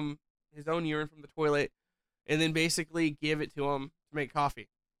from his own urine from the toilet, and then basically gave it to him to make coffee.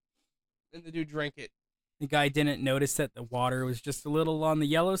 And the dude drank it. The guy didn't notice that the water was just a little on the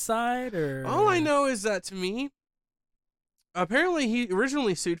yellow side, or all I know is that, to me, apparently he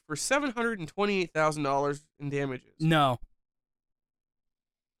originally sued for $728,000 in damages. No.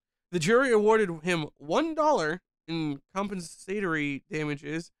 The jury awarded him $1 in compensatory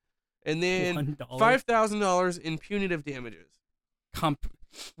damages, and then $5,000 in punitive damages.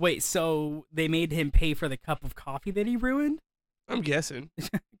 Wait, so they made him pay for the cup of coffee that he ruined? I'm guessing.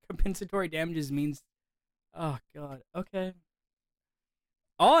 Compensatory damages means, oh god, okay.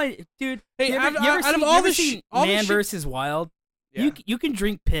 Dude, hey, out of all the Man shit vs. Wild, yeah. you can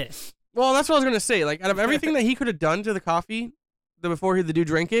drink piss. Well, that's what I was gonna say. Like, out of everything that he could have done to the coffee, before the dude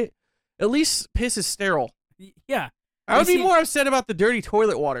drank it, at least piss is sterile. Yeah, I would be more upset about the dirty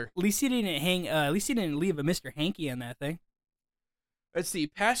toilet water. At least he didn't at least he didn't leave a Mr. Hanky in that thing. Let's see.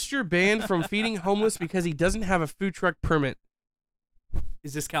 Pasture banned from feeding homeless because he doesn't have a food truck permit.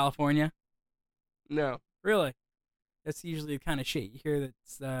 Is this California? No. Really? That's usually the kind of shit you hear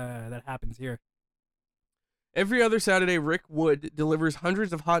that happens here. Every other Saturday, Rick Wood delivers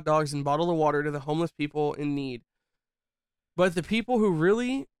hundreds of hot dogs and bottled water to the homeless people in need. But the people who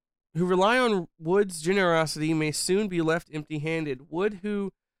rely on Wood's generosity may soon be left empty-handed. Wood,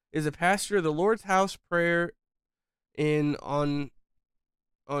 who is a pastor of the Lord's House Prayer in Onino,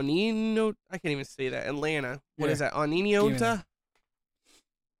 I can't even say that, Atlanta. What is that? Oniniota?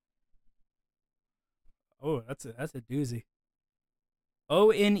 Oh, that's a doozy.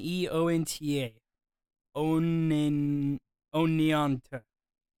 Oneonta. Oneonta.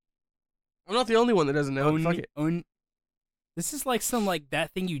 I'm not the only one that doesn't know. Fuck it. This is like some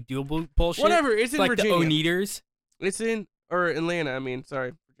that thing you do bullshit. Whatever, it's in like Virginia. The Oneaters. It's in Atlanta. I mean,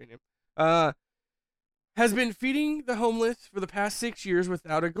 sorry, Virginia. Has been feeding the homeless for the past 6 years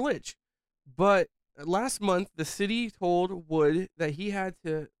without a glitch. But last month, the city told Wood that he had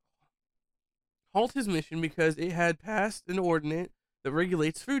to halt his mission because it had passed an ordinance that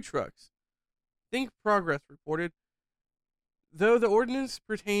regulates food trucks. Think Progress reported. Though the ordinance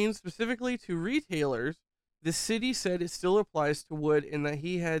pertains specifically to retailers, the city said it still applies to Wood and that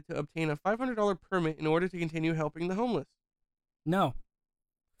he had to obtain a $500 permit in order to continue helping the homeless. No.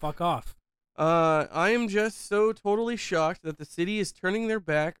 Fuck off. I am just so totally shocked that the city is turning their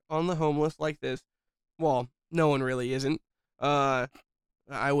back on the homeless like this. Well, no one really isn't. I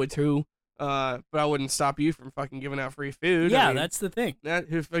would too. But I wouldn't stop you from fucking giving out free food. Yeah, I mean, that's the thing.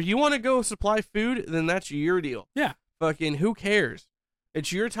 If you want to go supply food, then that's your deal. Yeah. Fucking who cares?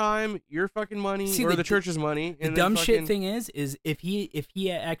 It's your time, your fucking money, or the church's money. The dumb shit thing is if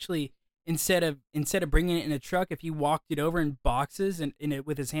he actually instead of bringing it in a truck, if he walked it over in boxes and in it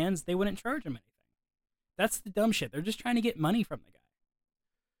with his hands, they wouldn't charge him anything. That's the dumb shit. They're just trying to get money from the guy.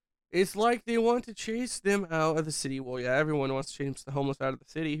 It's like they want to chase them out of the city. Well, yeah, everyone wants to chase the homeless out of the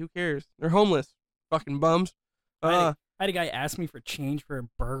city. Who cares? They're homeless. Fucking bums. I had a guy ask me for change for a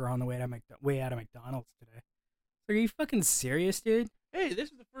burger on the way out of McDonald's today. Are you fucking serious, dude? Hey,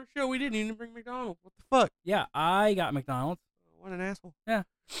 this is the first show we didn't even bring McDonald's. What the fuck? Yeah, I got McDonald's. What an asshole. Yeah.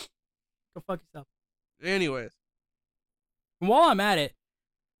 Go fuck yourself. Anyways. While I'm at it,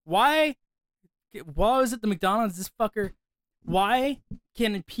 while I was at the McDonald's, this fucker, why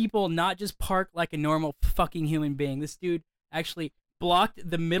can people not just park like a normal fucking human being? This dude actually blocked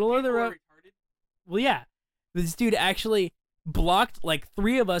the middle of the road. Well, yeah. This dude actually blocked like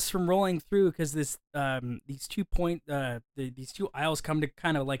 3 of us from rolling through because these two aisles come to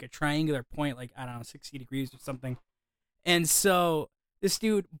kind of like a triangular point, like, I don't know, 60 degrees or something. And so this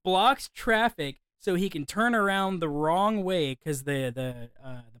dude blocks traffic so he can turn around the wrong way because the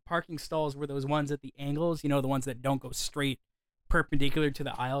parking stalls were those ones at the angles, you know, the ones that don't go straight perpendicular to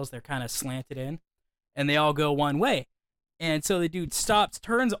the aisles. They're kind of slanted in, and they all go one way. And so the dude stops,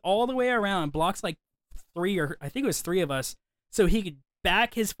 turns all the way around, blocks like 3 of us, so he could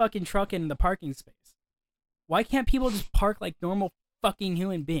back his fucking truck in the parking space. Why can't people just park like normal fucking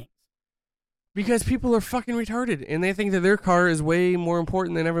human beings? Because people are fucking retarded, and they think that their car is way more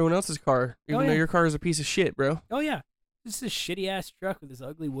important than everyone else's car, even though your car is a piece of shit, bro. Oh yeah, this is a shitty ass truck with this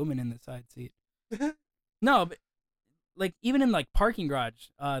ugly woman in the side seat. No, but like even in like parking garage,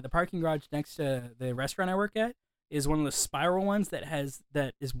 the parking garage next to the restaurant I work at is one of the spiral ones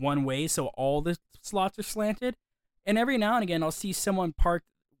that is one way, so all the slots are slanted. And every now and again, I'll see someone parked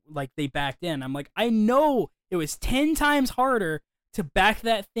like they backed in. I'm like, I know it was 10 times harder to back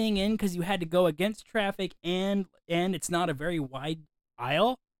that thing in because you had to go against traffic and it's not a very wide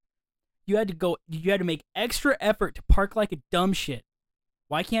aisle. You had to make extra effort to park like a dumb shit.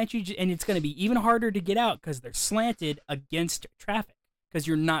 Why can't you? And it's going to be even harder to get out because they're slanted against traffic because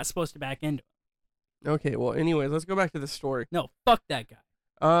you're not supposed to back into them. Okay, well, anyways, let's go back to the story. No, fuck that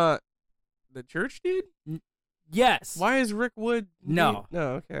guy. The church dude? Yes. Why is Rick Wood? No.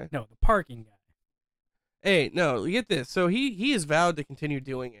 No, okay. No, the parking guy. Hey, no, get this. So he has vowed to continue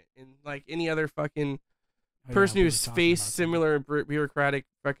doing it, and like any other fucking person who's faced similar bureaucratic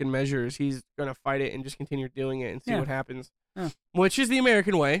fucking measures, he's gonna fight it and just continue doing it and see what happens. Yeah. Which is the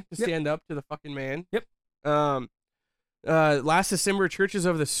American way to stand up to the fucking man. Yep. Last December, Churches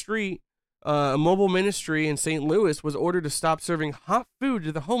of the Street, a mobile ministry in St. Louis, was ordered to stop serving hot food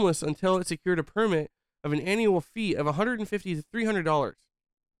to the homeless until it secured a permit of an annual fee of $150 to $300.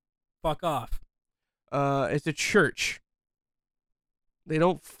 Fuck off. It's a church. They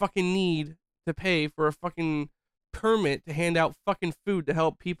don't fucking need to pay for a fucking permit to hand out fucking food to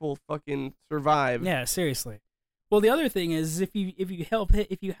help people fucking survive. Yeah, seriously. Well, the other thing is if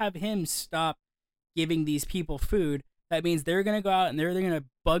you have him stop giving these people food, that means they're gonna go out and they're gonna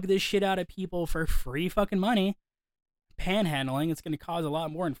bug this shit out of people for free fucking money. Panhandling, it's gonna cause a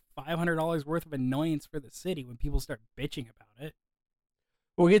lot more than $500 worth of annoyance for the city when people start bitching about it.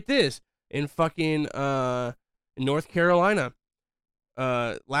 Well, get this. In fucking North Carolina,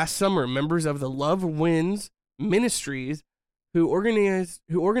 last summer, members of the Love Wins Ministries who organized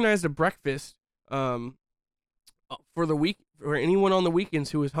a breakfast for the week for anyone on the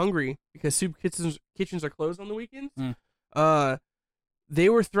weekends who was hungry because soup kitchens are closed on the weekends. They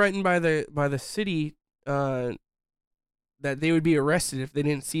were threatened by the city that they would be arrested if they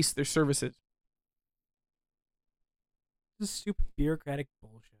didn't cease their services. This is stupid bureaucratic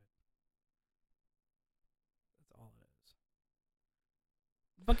bullshit.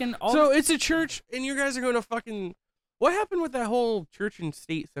 So it's a church, and you guys are going to fucking... What happened with that whole church and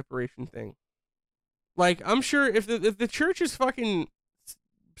state separation thing? Like, I'm sure if the church is fucking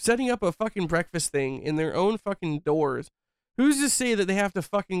setting up a fucking breakfast thing in their own fucking doors, who's to say that they have to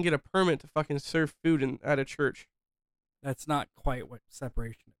fucking get a permit to fucking serve food at a church? That's not quite what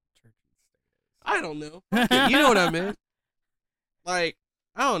separation of church and state is. I don't know. Okay, you know what I meant. Like,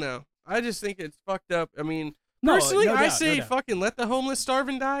 I don't know. I just think it's fucked up. I mean... Personally, I say fucking let the homeless starve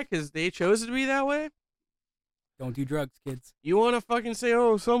and die because they chose to be that way. Don't do drugs, kids. You want to fucking say,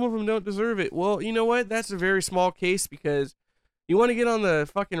 oh, some of them don't deserve it. Well, you know what? That's a very small case because you want to get on the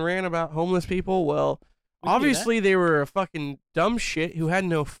fucking rant about homeless people. Well, obviously they were a fucking dumb shit who had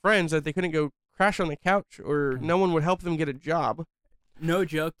no friends that they couldn't go crash on the couch or no one would help them get a job. No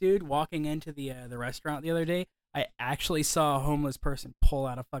joke, dude. Walking into the restaurant the other day, I actually saw a homeless person pull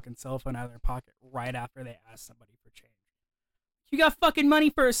out a fucking cell phone out of their pocket right after they asked somebody for change. You got fucking money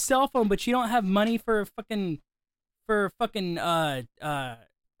for a cell phone, but you don't have money for fucking food?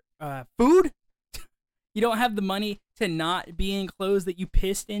 You don't have the money to not be in clothes that you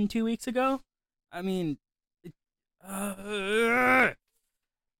pissed in 2 weeks ago? I mean, I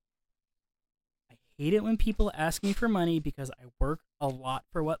hate it when people ask me for money because I work a lot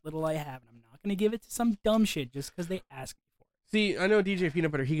for what little I have, and I'm not going to give it to some dumb shit just because they ask me for it. See, I know DJ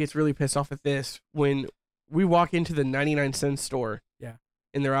Peanut Butter, he gets really pissed off at this when we walk into the 99-cent store. Yeah.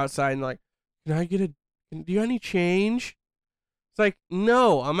 And they're outside and like, do you have any change? It's like,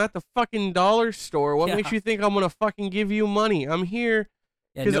 no, I'm at the fucking dollar store. What makes you think I'm going to fucking give you money? I'm here.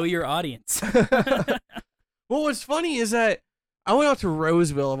 Yeah, know your audience. Well, what's funny is that I went out to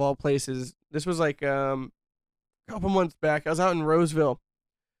Roseville, of all places. This was like a couple months back. I was out in Roseville.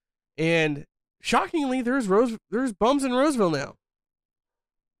 And shockingly, there's bums in Roseville now.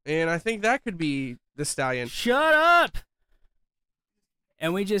 And I think that could be the stallion. Shut up!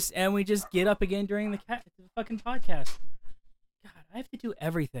 And we just get up again during the fucking podcast. God, I have to do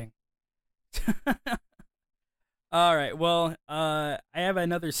everything. All right, well, I have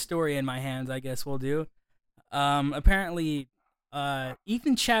another story in my hands, I guess we'll do. Apparently,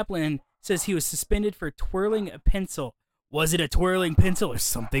 Ethan Chaplin says he was suspended for twirling a pencil. Was it a twirling pencil or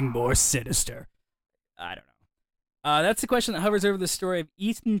something more sinister? I don't know. That's the question that hovers over the story of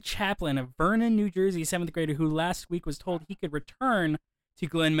Ethan Chaplin, a Vernon, New Jersey 7th grader who last week was told he could return to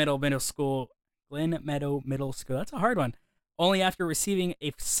Glen Meadow Middle School Glen Meadow Middle School. That's a hard one. Only after receiving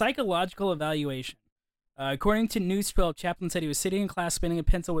a psychological evaluation. According to News 12, Chaplin said he was sitting in class spinning a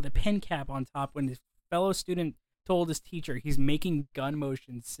pencil with a pen cap on top when his fellow student told his teacher he's making gun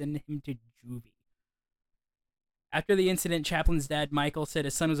motions, send him to juvie. After the incident, Chaplin's dad, Michael, said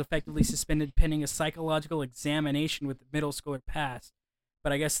his son was effectively suspended pending a psychological examination with the middle schooler passed.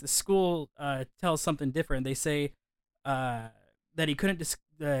 But I guess the school tells something different. They say that he couldn't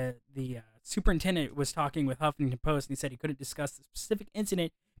the superintendent was talking with Huffington Post, and he said he couldn't discuss the specific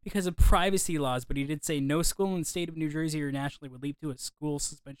incident because of privacy laws, but he did say no school in the state of New Jersey or nationally would lead to a school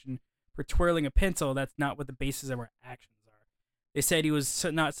suspension for twirling a pencil. That's not what the basis of our actions are. They said he was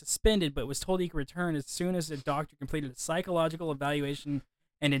not suspended, but was told he could return as soon as a doctor completed a psychological evaluation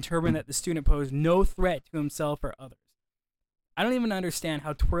and determined that the student posed no threat to himself or others. I don't even understand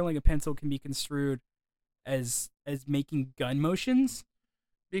how twirling a pencil can be construed as making gun motions.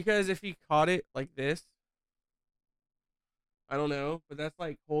 Because if he caught it like this, I don't know, but that's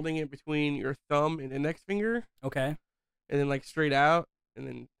like holding it between your thumb and index finger. Okay. And then like straight out, and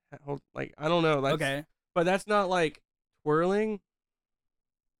then hold, like, I don't know. That's, okay. But that's not like twirling.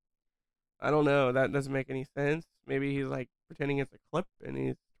 I don't know. That doesn't make any sense. Maybe he's like pretending it's a clip and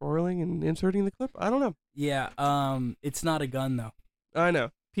he's twirling and inserting the clip. I don't know. Yeah. It's not a gun though. I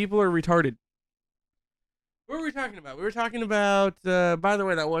know. People are retarded. What were we talking about? We were talking about, by the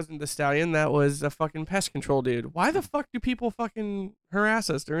way, that wasn't the Stallion. That was a fucking pest control dude. Why the fuck do people fucking harass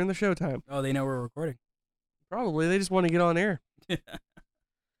us during the showtime? Oh, they know we're recording. Probably. They just want to get on air. They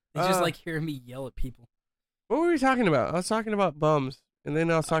just like hearing me yell at people. What were we talking about? I was talking about bums. And then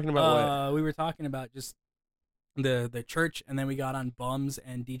I was talking about what? We were talking about just the church, and then we got on bums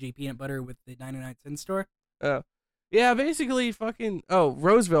and DJ Peanut Butter with the 99-cent store. Oh. Yeah, basically fucking... Oh,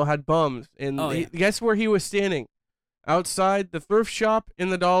 Roseville had bums. And guess where he was standing? Outside the thrift shop in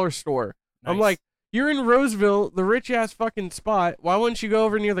the dollar store. Nice. I'm like, you're in Roseville, the rich-ass fucking spot. Why wouldn't you go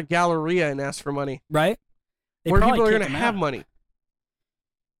over near the Galleria and ask for money? Right? Where people are going to have money.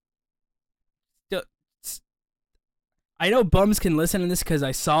 I know bums can listen to this because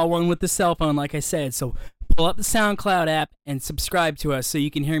I saw one with the cell phone, like I said. So pull up the SoundCloud app and subscribe to us so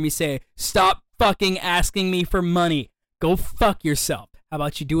you can hear me say, stop fucking asking me for money. Go fuck yourself. How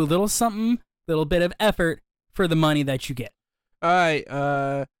about you do a little something, little bit of effort for the money that you get. All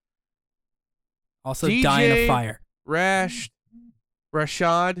right. Also, DJ die in a fire. Rashad.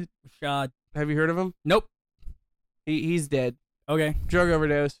 Have you heard of him? Nope. He's dead. Okay. Drug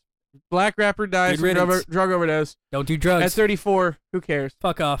overdose. Black rapper dies from drug overdose. Don't do drugs. At 34. Who cares?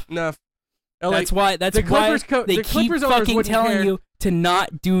 Fuck off. Enough. That's why they keep fucking telling you to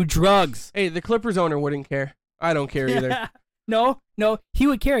not do drugs. Hey, the Clippers owner wouldn't care. I don't care either. No, he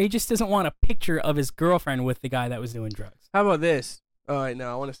would care. He just doesn't want a picture of his girlfriend with the guy that was doing drugs. How about this? Oh, no,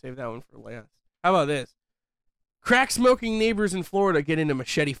 I want to save that one for last. How about this? Crack smoking neighbors in Florida get in a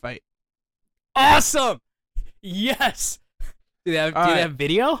machete fight. Awesome! Yes! Do they have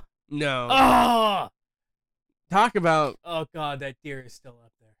video? No. Oh! Talk about... Oh, God, that deer is still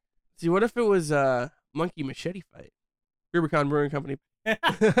up there. See, what if it was a monkey machete fight? Rubicon Brewing Company.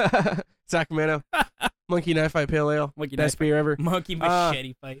 Sacramento. Monkey knife fight pale ale. Best beer ever. Monkey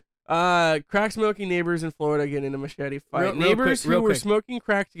machete fight. Crack smoking neighbors in Florida get in a machete fight. Neighbors who were smoking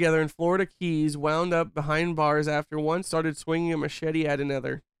crack together in Florida Keys wound up behind bars after one started swinging a machete at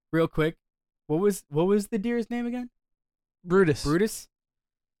another. Real quick, what was the deer's name again? Brutus.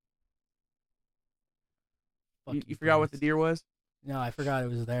 You forgot what the deer was? No, I forgot it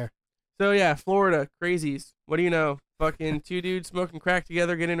was there. So yeah, Florida crazies. What do you know? Fucking two dudes smoking crack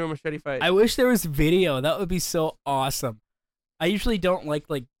together get into a machete fight. I wish there was video. That would be so awesome. I usually don't like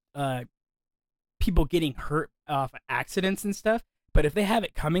people getting hurt off accidents and stuff, but if they have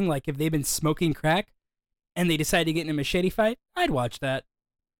it coming, like if they've been smoking crack and they decide to get in a machete fight, I'd watch that.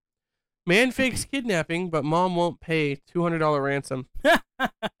 Man fakes kidnapping, but mom won't pay $200 ransom.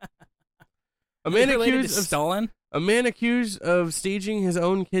 A man accused of staging his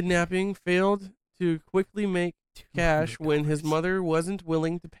own kidnapping failed to quickly make cash when his mother wasn't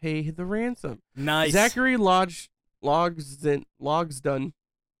willing to pay the ransom. Nice. Zachary Logsdon.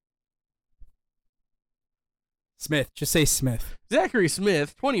 Smith. Just say Smith. Zachary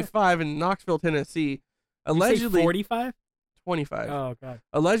Smith, 25, in Knoxville, Tennessee. Allegedly 45? 25. Oh, God.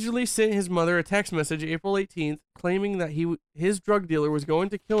 Allegedly sent his mother a text message April 18th claiming that his drug dealer was going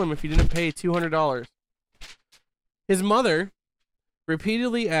to kill him if he didn't pay $200. His mother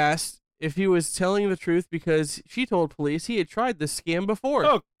repeatedly asked if he was telling the truth because she told police he had tried this scam before.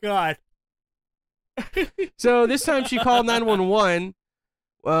 Oh, God. So this time she called 911.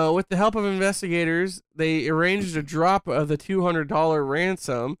 With the help of investigators, they arranged a drop of the $200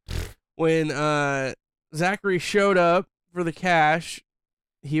 ransom. When Zachary showed up for the cash,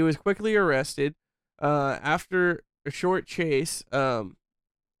 he was quickly arrested. After a short chase,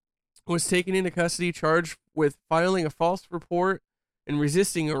 was taken into custody, charged with filing a false report and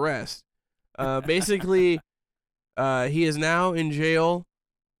resisting arrest. Basically, he is now in jail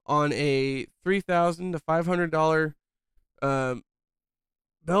on a $3,000 to $500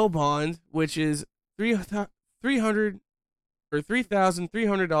 bail bond, which is $3,300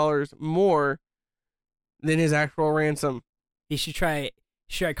 more than his actual ransom. He should try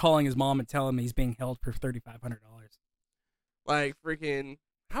calling his mom and tell him he's being held for $3,500. Like, freaking,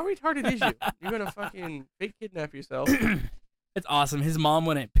 how retarded is you? You're gonna fucking fake kidnap yourself. It's awesome. His mom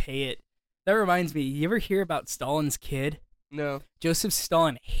wouldn't pay it. That reminds me, you ever hear about Stalin's kid? No. Joseph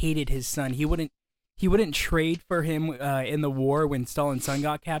Stalin hated his son. He wouldn't trade for him in the war when Stalin's son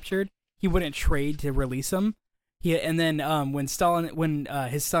got captured. He wouldn't trade to release him. And then when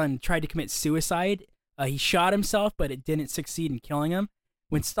his son tried to commit suicide, he shot himself, but it didn't succeed in killing him.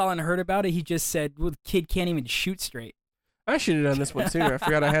 When Stalin heard about it, he just said, "Well, the kid can't even shoot straight." I should have done this one sooner. I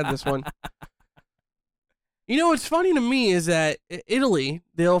forgot I had this one. You know what's funny to me is that Italy,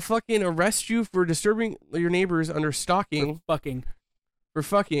 they'll fucking arrest you for disturbing your neighbors under stalking. For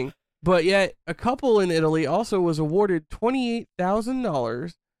fucking. But yet, a couple in Italy also was awarded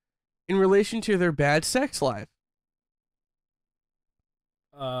 $28,000 in relation to their bad sex life.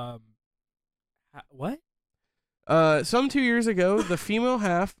 What? Some 2 years ago, the female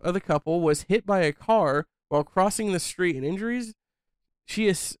half of the couple was hit by a car while crossing the street, and injuries she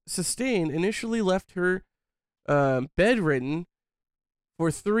has sustained initially left her bedridden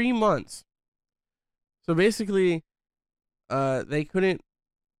for 3 months. So basically, they couldn't.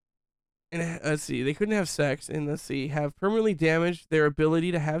 And they couldn't have sex, and have permanently damaged their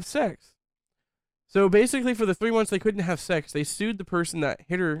ability to have sex. So basically, for the 3 months they couldn't have sex, they sued the person that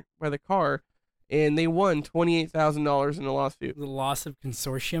hit her by the car, and they won $28,000 in a lawsuit. The loss of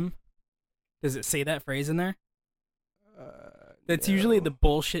consortium. Does it say that phrase in there? That's no. usually the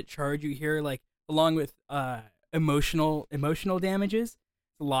bullshit charge you hear, like along with emotional damages.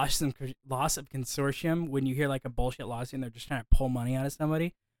 The loss of consortium, when you hear like a bullshit lawsuit and they're just trying to pull money out of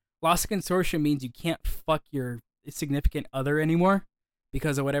somebody. Loss of consortium means you can't fuck your significant other anymore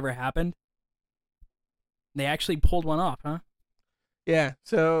because of whatever happened. They actually pulled one off, huh? Yeah.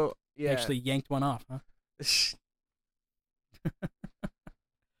 So yeah. They actually yanked one off, huh? Let's see.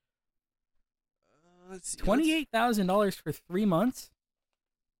 $28,000 for 3 months.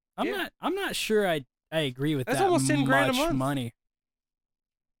 I'm not sure I agree with that. That's almost $10,000 a much month. Money.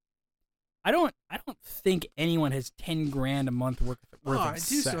 I don't think anyone has $10,000 a month worth of I do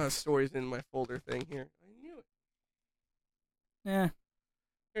sex. still have stories in my folder thing here. I knew it. Yeah.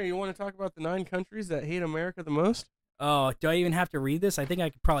 Here, you want to talk about the 9 countries that hate America the most? Oh, do I even have to read this? I think I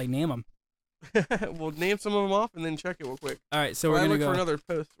could probably name them. We'll name some of them off and then check it real quick. All right, so While we're I gonna look go for another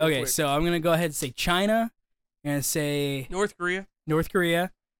post. Real Okay, quick. so I'm gonna go ahead and say China. I'm gonna say North Korea. I'm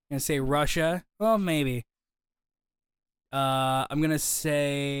gonna say Russia. Well, maybe. I'm gonna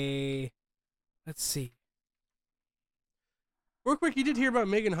say. Let's see. Real quick, you did hear about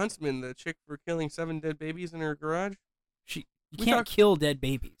Megan Huntsman, the chick for killing 7 dead babies in her garage? You can't kill dead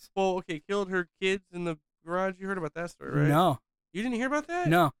babies. Well, okay, killed her kids in the garage. You heard about that story, right? No. You didn't hear about that?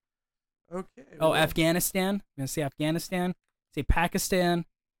 No. Okay. Oh, well, Afghanistan. I'm gonna say Afghanistan. Say Pakistan. I'm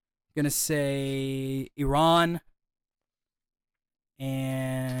gonna say Iran.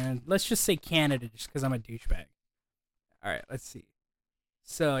 And let's just say Canada, just because I'm a douchebag. All right, let's see.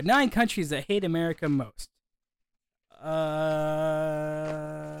 So 9 countries that hate America most.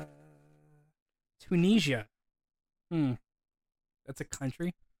 Tunisia. That's a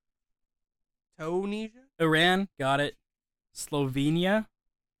country. Tunisia? Iran, got it. Slovenia.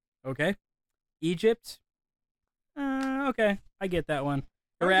 Okay. Egypt. Okay, I get that one.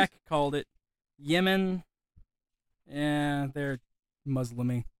 Iraq, called it. Yemen. Yeah, they're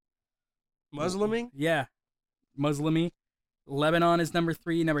Muslimy. Musliming? Yeah, Muslimy. Lebanon is number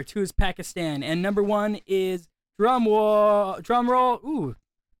 3. Number 2 is Pakistan, and number 1 is drum roll. Ooh,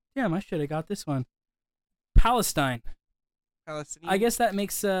 damn! I should have got this one. Palestine. Palestinian? I guess that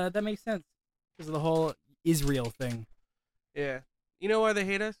makes sense because of the whole Israel thing. Yeah. You know why they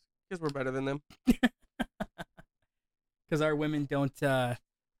hate us? Because we're better than them. Because our women don't have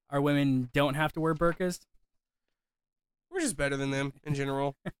to wear burqas. We're just better than them in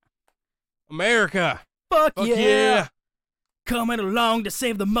general. America. Fuck Fuck yeah. yeah. Coming along to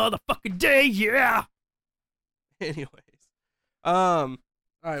save the motherfucking day, yeah. Anyways, all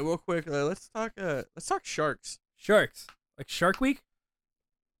right, real quick, let's talk sharks. Sharks, like Shark Week.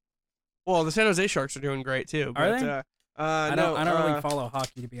 Well, the San Jose Sharks are doing great too. Are but, they? I don't really follow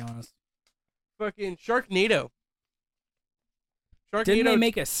hockey, to be honest. fucking Sharknado. Didn't they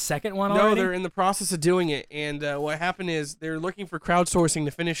make a second one No, already? they're in the process of doing it. And what happened is they're looking for crowdsourcing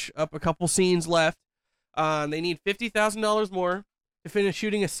to finish up a couple scenes left. They need $50,000 more to finish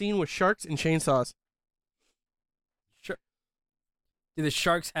shooting a scene with sharks and chainsaws. Do the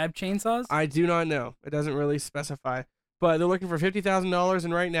sharks have chainsaws? I do not know. It doesn't really specify. But they're looking for $50,000,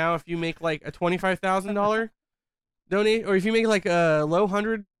 and right now, if you make like a $25,000 donate, or if you make like a low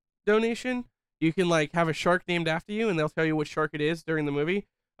hundred donation, you can like have a shark named after you, and they'll tell you what shark it is during the movie.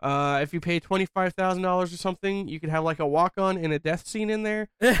 If you pay $25,000 or something, you could have like a walk-on and a death scene in there.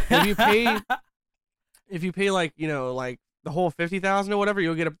 If you pay like like the whole $50,000 or whatever,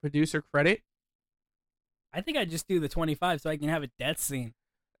 you'll get a producer credit. I think I'd just do the 25 so I can have a death scene.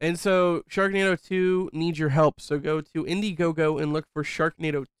 And so Sharknado 2 needs your help. So go to Indiegogo and look for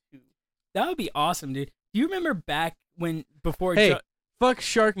Sharknado 2. That would be awesome, dude. Do you remember back before? Hey, fuck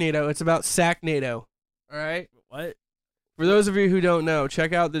Sharknado. It's about Sacknado. All right. What? For those of you who don't know,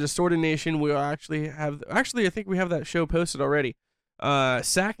 check out the Distorted Nation. We actually have. Actually, I think we have that show posted already.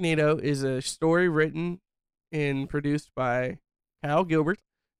 Sacknado is a story written and produced by Kyle Gilbert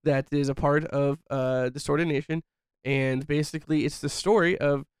that is a part of Distorted Nation, and basically it's the story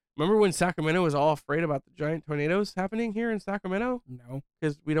of. Remember when Sacramento was all afraid about the giant tornadoes happening here in Sacramento? No.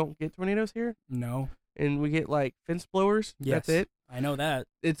 Because we don't get tornadoes here? No. And we get like fence blowers? Yes. That's it? I know that.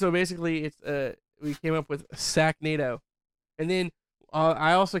 And so basically we came up with Sacknado. And then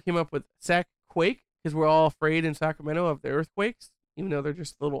I also came up with Sackquake, because we're all afraid in Sacramento of the earthquakes, even though they're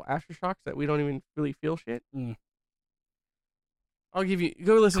just little aftershocks that we don't even really feel shit. I'll give you,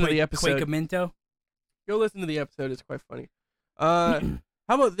 go listen to the episode. Quakeamento? Go listen to the episode. It's quite funny.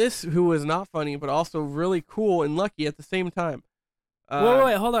 How about this, who was not funny, but also really cool and lucky at the same time?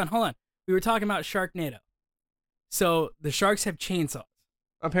 Wait, hold on. We were talking about Sharknado. So the sharks have chainsaws.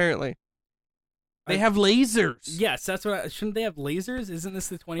 Apparently. They have lasers. Yes, that's what. Shouldn't they have lasers? Isn't this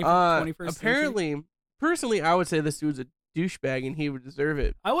the 21st century? Apparently, personally, I would say this dude's a douchebag and he would deserve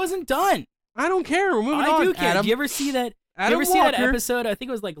it. I wasn't done. I don't care. We're moving on. I do care. Adam. Do you ever see that? Adam you ever see that Walker. episode? I think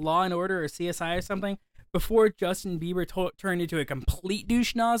it was like Law and Order or CSI or something. Before Justin Bieber turned into a complete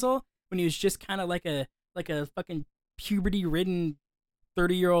douche nozzle, when he was just kind of like a fucking puberty-ridden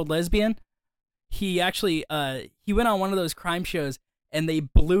 30-year-old lesbian, he actually he went on one of those crime shows and they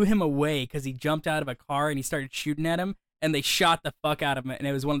blew him away because he jumped out of a car and he started shooting at him and they shot the fuck out of him, and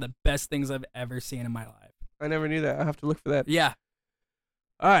it was one of the best things I've ever seen in my life. I never knew that. I'll have to look for that. Yeah.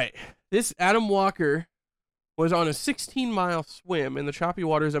 All right. This Adam Walker was on a 16-mile swim in the choppy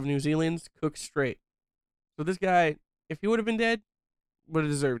waters of New Zealand's Cook Strait. So this guy, if he would have been dead, would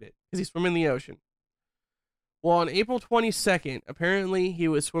have deserved it because he swam in the ocean. Well, on April 22nd, apparently he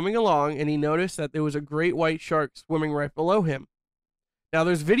was swimming along and he noticed that there was a great white shark swimming right below him. Now,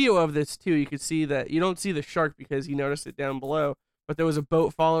 there's video of this too. You could see that you don't see the shark because he noticed it down below, but there was a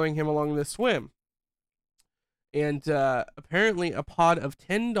boat following him along the swim. And apparently a pod of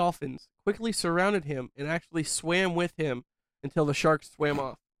 10 dolphins quickly surrounded him and actually swam with him until the shark swam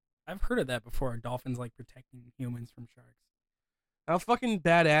off. I've heard of that before. Dolphins like protecting humans from sharks. How fucking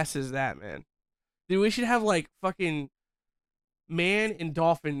badass is that, man? Dude, we should have like fucking man and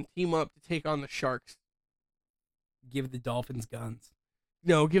dolphin team up to take on the sharks. Give the dolphins guns.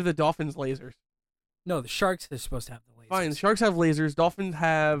 No, give the dolphins lasers. No, the sharks are supposed to have the lasers. Fine, the sharks have lasers. Dolphins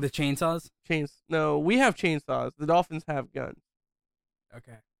have The chainsaws? chains. No, we have chainsaws. The dolphins have guns.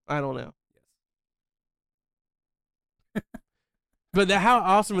 Okay. I don't know. Yes. But how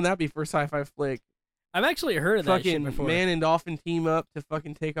awesome would that be for a sci-fi flick? I've actually heard of that shit Fucking before. man and dolphin team up to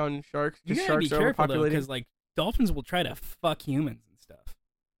fucking take on sharks. You Because gotta be sharks are careful though, overpopulated. because like dolphins will try to fuck humans and stuff.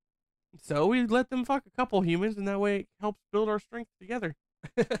 So we let them fuck a couple humans, and that way it helps build our strength together.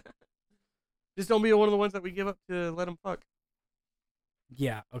 Just don't be one of the ones that we give up to let them fuck.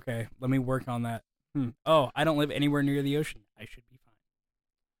 Yeah. Okay. Let me work on that. Oh, I don't live anywhere near the ocean. I should be fine.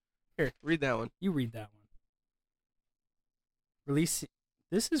 Here, read that one. You read that one. Release.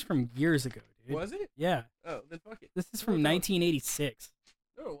 This is from years ago, dude. Was it? Yeah. Oh, then fuck it. This is from 1986.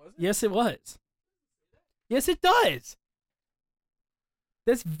 No, it wasn't. Yes, it was. Yes, it does.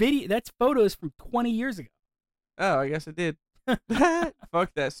 That's photos from 20 years ago. Oh, I guess it did.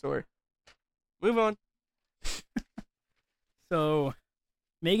 Fuck that story. Move on. So,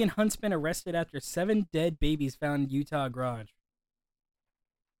 Megan Huntsman arrested after 7 dead babies found in Utah garage.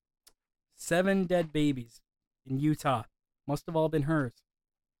 7 dead babies in Utah. Must have all been hers.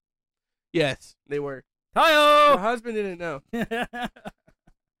 Yes, they were. My Hi-yo! husband didn't know.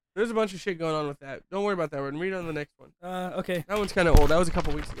 There's a bunch of shit going on with that. Don't worry about that one. Read on the next one. Okay. That one's kind of old. That was a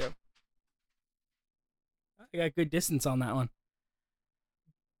couple weeks ago. I got good distance on that one.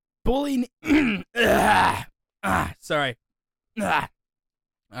 Bully. Sorry. All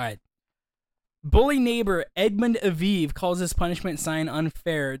right. Bully neighbor Edmund Aviv calls his punishment sign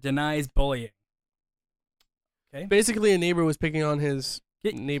unfair, denies bullying. Okay. Basically, a neighbor was picking on his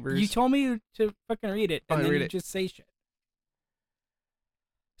neighbors. You told me to fucking read it, and Fine, then read you it. just say shit.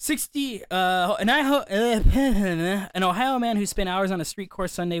 An Ohio man who spent hours on a street corner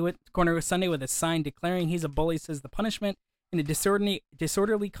Sunday with a sign declaring he's a bully says the punishment in a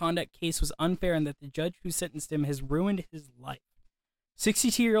disorderly conduct case was unfair and that the judge who sentenced him has ruined his life.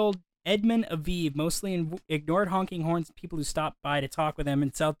 62-year-old Edmund Aviv mostly ignored honking horns and people who stopped by to talk with him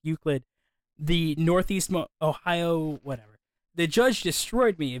in South Euclid, the Northeast Ohio, whatever. The judge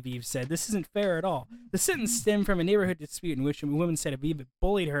destroyed me, Aviv said. This isn't fair at all. The sentence stemmed from a neighborhood dispute in which a woman said Aviv had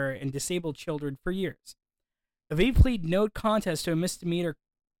bullied her and disabled children for years. Aviv pleaded no contest to a misdemeanor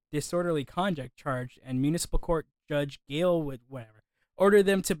disorderly conduct charge, and municipal court judge Gail Wood, ordered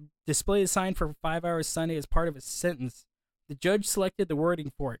them to display a sign for 5 hours Sunday as part of his sentence. The judge selected the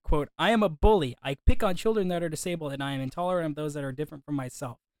wording for it, quote, I am a bully. I pick on children that are disabled, and I am intolerant of those that are different from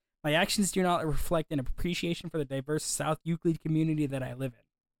myself. My actions do not reflect an appreciation for the diverse South Euclid community that I live in.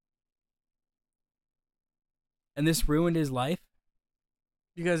 And this ruined his life?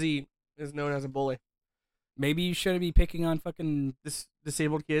 Because he is known as a bully. Maybe you shouldn't be picking on fucking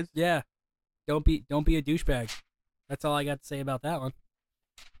Disabled kids? Yeah. Don't be a douchebag. That's all I got to say about that one.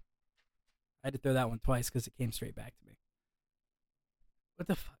 I had to throw that one twice because it came straight back to me. What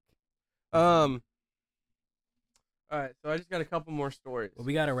the fuck? All right, so I just got a couple more stories. Well,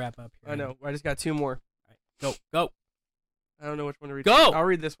 we got to wrap up here. I know. I just got two more. All right, go. I don't know which one to read. Go! I'll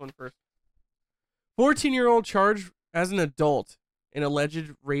read this one first. 14-year-old charged as an adult in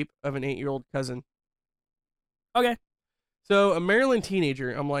alleged rape of an 8-year-old cousin. Okay. So a Maryland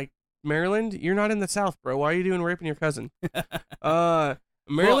teenager. I'm like, Maryland, you're not in the South, bro. Why are you doing raping your cousin? A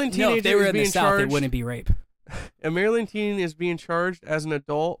Maryland teenager if they were is in the being South, charged. it wouldn't be rape. A Maryland teen is being charged as an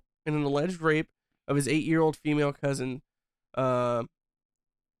adult in an alleged rape of his 8-year-old female cousin.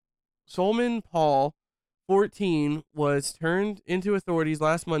 Solomon Paul, 14, was turned into authorities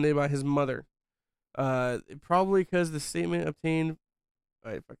last Monday by his mother. Probably because the statement obtained.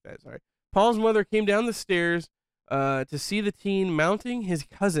 Sorry. Paul's mother came down the stairs to see the teen mounting his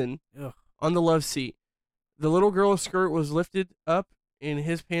cousin on the love seat. The little girl's skirt was lifted up and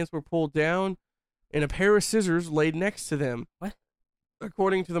his pants were pulled down, and a pair of scissors laid next to them. What?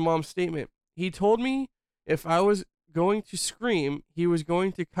 According to the mom's statement. He told me if I was going to scream, he was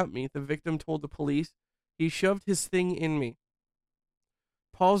going to cut me, the victim told the police. He shoved his thing in me.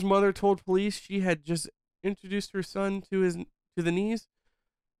 Paul's mother told police she had just introduced her son to the knees.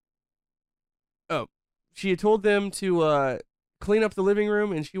 Oh, she had told them to clean up the living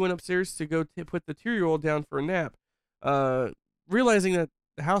room, and she went upstairs to go put the 2-year-old down for a nap. Realizing that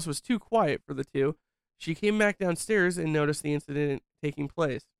the house was too quiet for the two, she came back downstairs and noticed the incident taking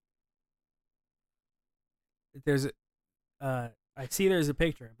place. I see there's a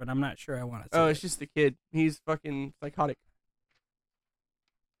picture, but I'm not sure I want to see Oh, it. it's just the kid. He's fucking psychotic.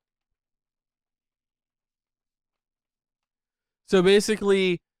 So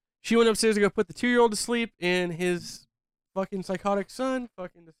basically, she went upstairs to go put the 2-year-old to sleep, and his fucking psychotic son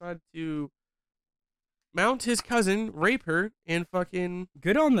fucking decided to mount his cousin, rape her, and fucking.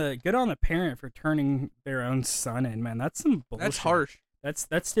 Good on the parent for turning their own son in, man. That's some bullshit. That's harsh.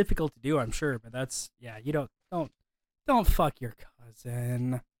 That's difficult to do, I'm sure, but you don't fuck your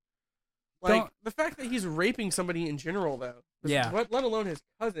cousin. Like the fact that he's raping somebody in general, though. Yeah. Let alone his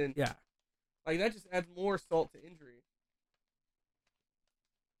cousin. Yeah. Like that just adds more salt to injury.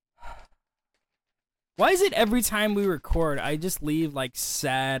 Why is it every time we record, I just leave like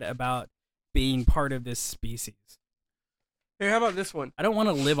sad about being part of this species? Hey, how about this one? I don't want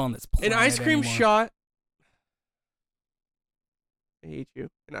to live on this planet An ice cream anymore. shop. I hate you.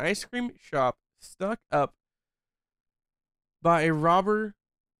 An ice cream shop stuck up by a robber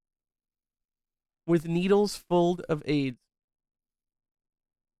with needles full of AIDS.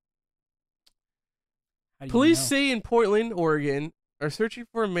 How do you Police know? say in Portland, Oregon, are searching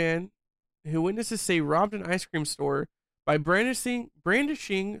for a man who witnesses say robbed an ice cream store by brandishing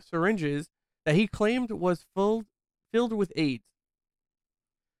syringes that he claimed was filled with AIDS.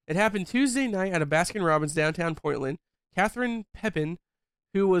 It happened Tuesday night at a Baskin-Robbins downtown Portland. Catherine Pepin,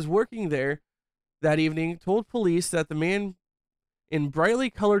 who was working there that evening, told police that the man in brightly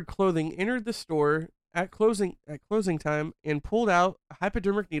colored clothing entered the store at closing time and pulled out a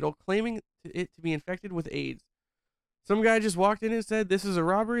hypodermic needle, claiming it to be infected with AIDS. Some guy just walked in and said, "This is a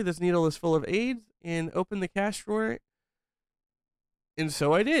robbery. This needle is full of AIDS," and opened the cash drawer. And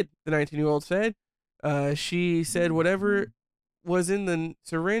so I did, the 19-year-old said. She said whatever was in the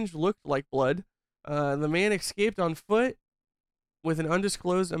syringe looked like blood. The man escaped on foot with an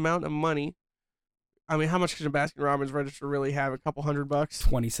undisclosed amount of money. I mean, how much can a Baskin-Robbins register really have? A couple $100?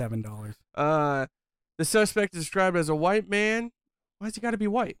 $27. The suspect is described as a white man. Why's he got to be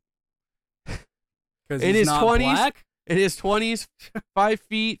white? Because In he's his not 20s? black? In his 20s, 5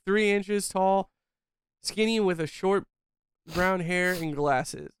 feet, 3 inches tall, skinny with a short brown hair and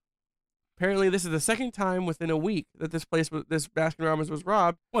glasses. Apparently, this is the second time within a week that this Baskin-Robbins was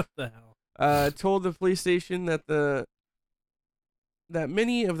robbed. What the hell? Told the police station that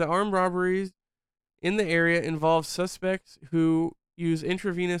many of the armed robberies in the area involve suspects who use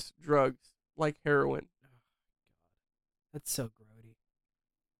intravenous drugs like heroin. That's so grody.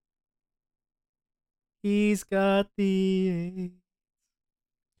 He's got the AIDS.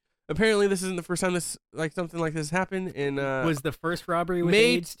 Apparently, this isn't the first time something like this happened. In Was the first robbery with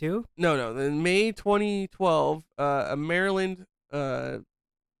May- AIDS too? No. In May 2012, a Maryland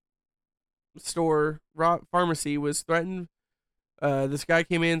pharmacy was threatened. This guy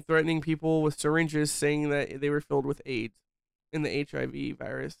came in threatening people with syringes, saying that they were filled with AIDS and the HIV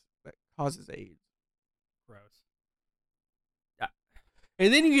virus that causes AIDS. Gross.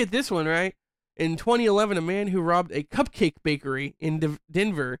 And then you get this one, right? In 2011, a man who robbed a cupcake bakery in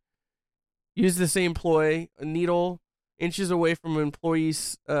Denver used the same ploy, a needle inches away from an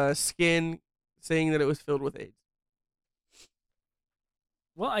employee's skin, saying that it was filled with AIDS.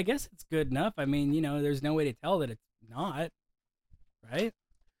 Well, I guess it's good enough. I mean, there's no way to tell that it's not, right?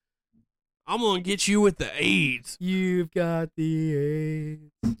 I'm going to get you with the AIDS. You've got the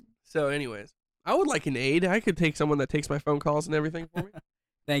AIDS. So anyways, I would like an aide. I could take someone that takes my phone calls and everything for me.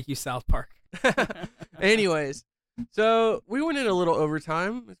 Thank you, South Park. Anyways, so we went in a little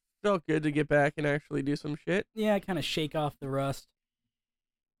overtime. It felt good to get back and actually do some shit. Yeah, kind of shake off the rust.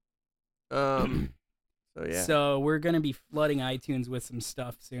 So yeah. So we're going to be flooding iTunes with some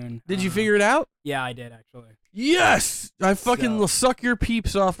stuff soon. Did you figure it out? Yeah, I did, actually. Yes! I fucking will suck your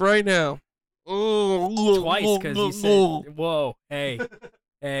peeps off right now. Twice, because you said, whoa, hey,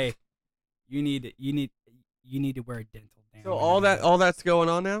 you need to wear a dental dam. So all that's going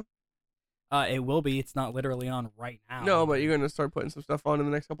on now? It will be. It's not literally on right now. No, but you're gonna start putting some stuff on in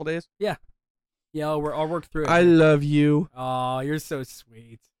the next couple days. Yeah, I'll work through it. I love you. Oh, you're so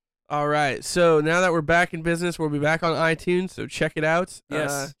sweet. All right, so now that we're back in business, we'll be back on iTunes. So check it out.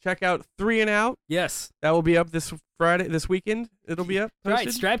 Yes. Check out 3 and Out. Yes. That will be up this weekend. It'll be up. Right.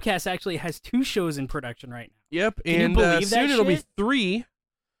 Posted. Strapcast actually has 2 shows in production right now. Yep. Can you and believe that soon it'll be shit? 3.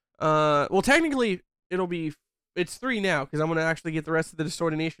 Well, technically it's 3 now because I'm gonna actually get the rest of the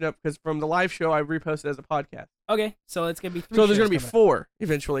Distorted Nation up because from the live show I reposted as a podcast. Okay, so it's gonna be 3. So there's shows gonna be coming up. 4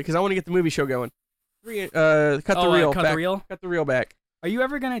 eventually because I want to get the movie show going. 3. Cut the reel. Cut back. the reel. Cut the reel back. Are you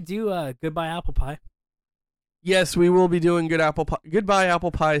ever gonna do Goodbye Apple Pie? Yes, we will be doing Goodbye Apple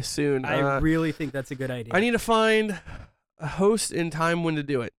Pie soon. I really think that's a good idea. I need to find a host in time when to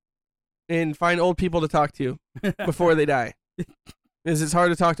do it, and find old people to talk to before they die. Because it's hard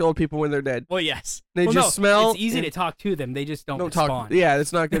to talk to old people when they're dead. Well, yes. They Well, just no, smell. It's easy and to talk to them. They just don't talk. respond. Yeah,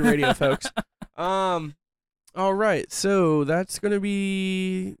 it's not good radio, folks. All right, so that's gonna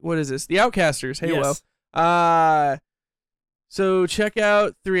be what is this? The Outcasters. Hey, Yes. So check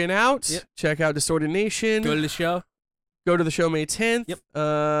out 3 and Out. Yep. Check out Distorted Nation. Go to the show. Go to the show May 10th.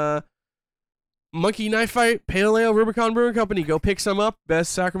 Yep. Monkey Knife Fight, Pale Ale, Rubicon Brewing Company. Go pick some up.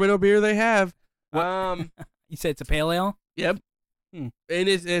 Best Sacramento beer they have. You said it's a pale ale? Yep. Hmm. And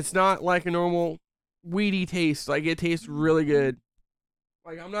it's not like a normal weedy taste. Like it tastes really good.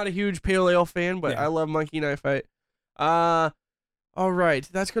 Like I'm not a huge Pale Ale fan, but Yeah. I love Monkey Knife Fight. All right,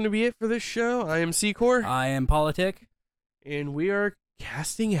 that's going to be it for this show. I am Secor, I am Politic. and we are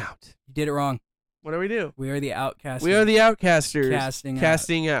casting out. You did it wrong. What do we do? We are the Outcasts. We are the Outcasters.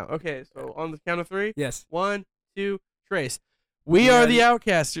 Casting out. Okay, so on the count of 3. Yes. 1, 2, trace. We are the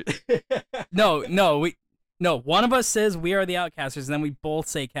Outcasters. No, one of us says we are the Outcasters, and then we both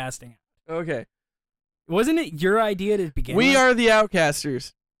say casting out. Okay. Wasn't it your idea to begin We with? are the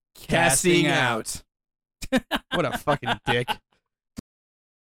Outcasters. Casting out. What a fucking dick.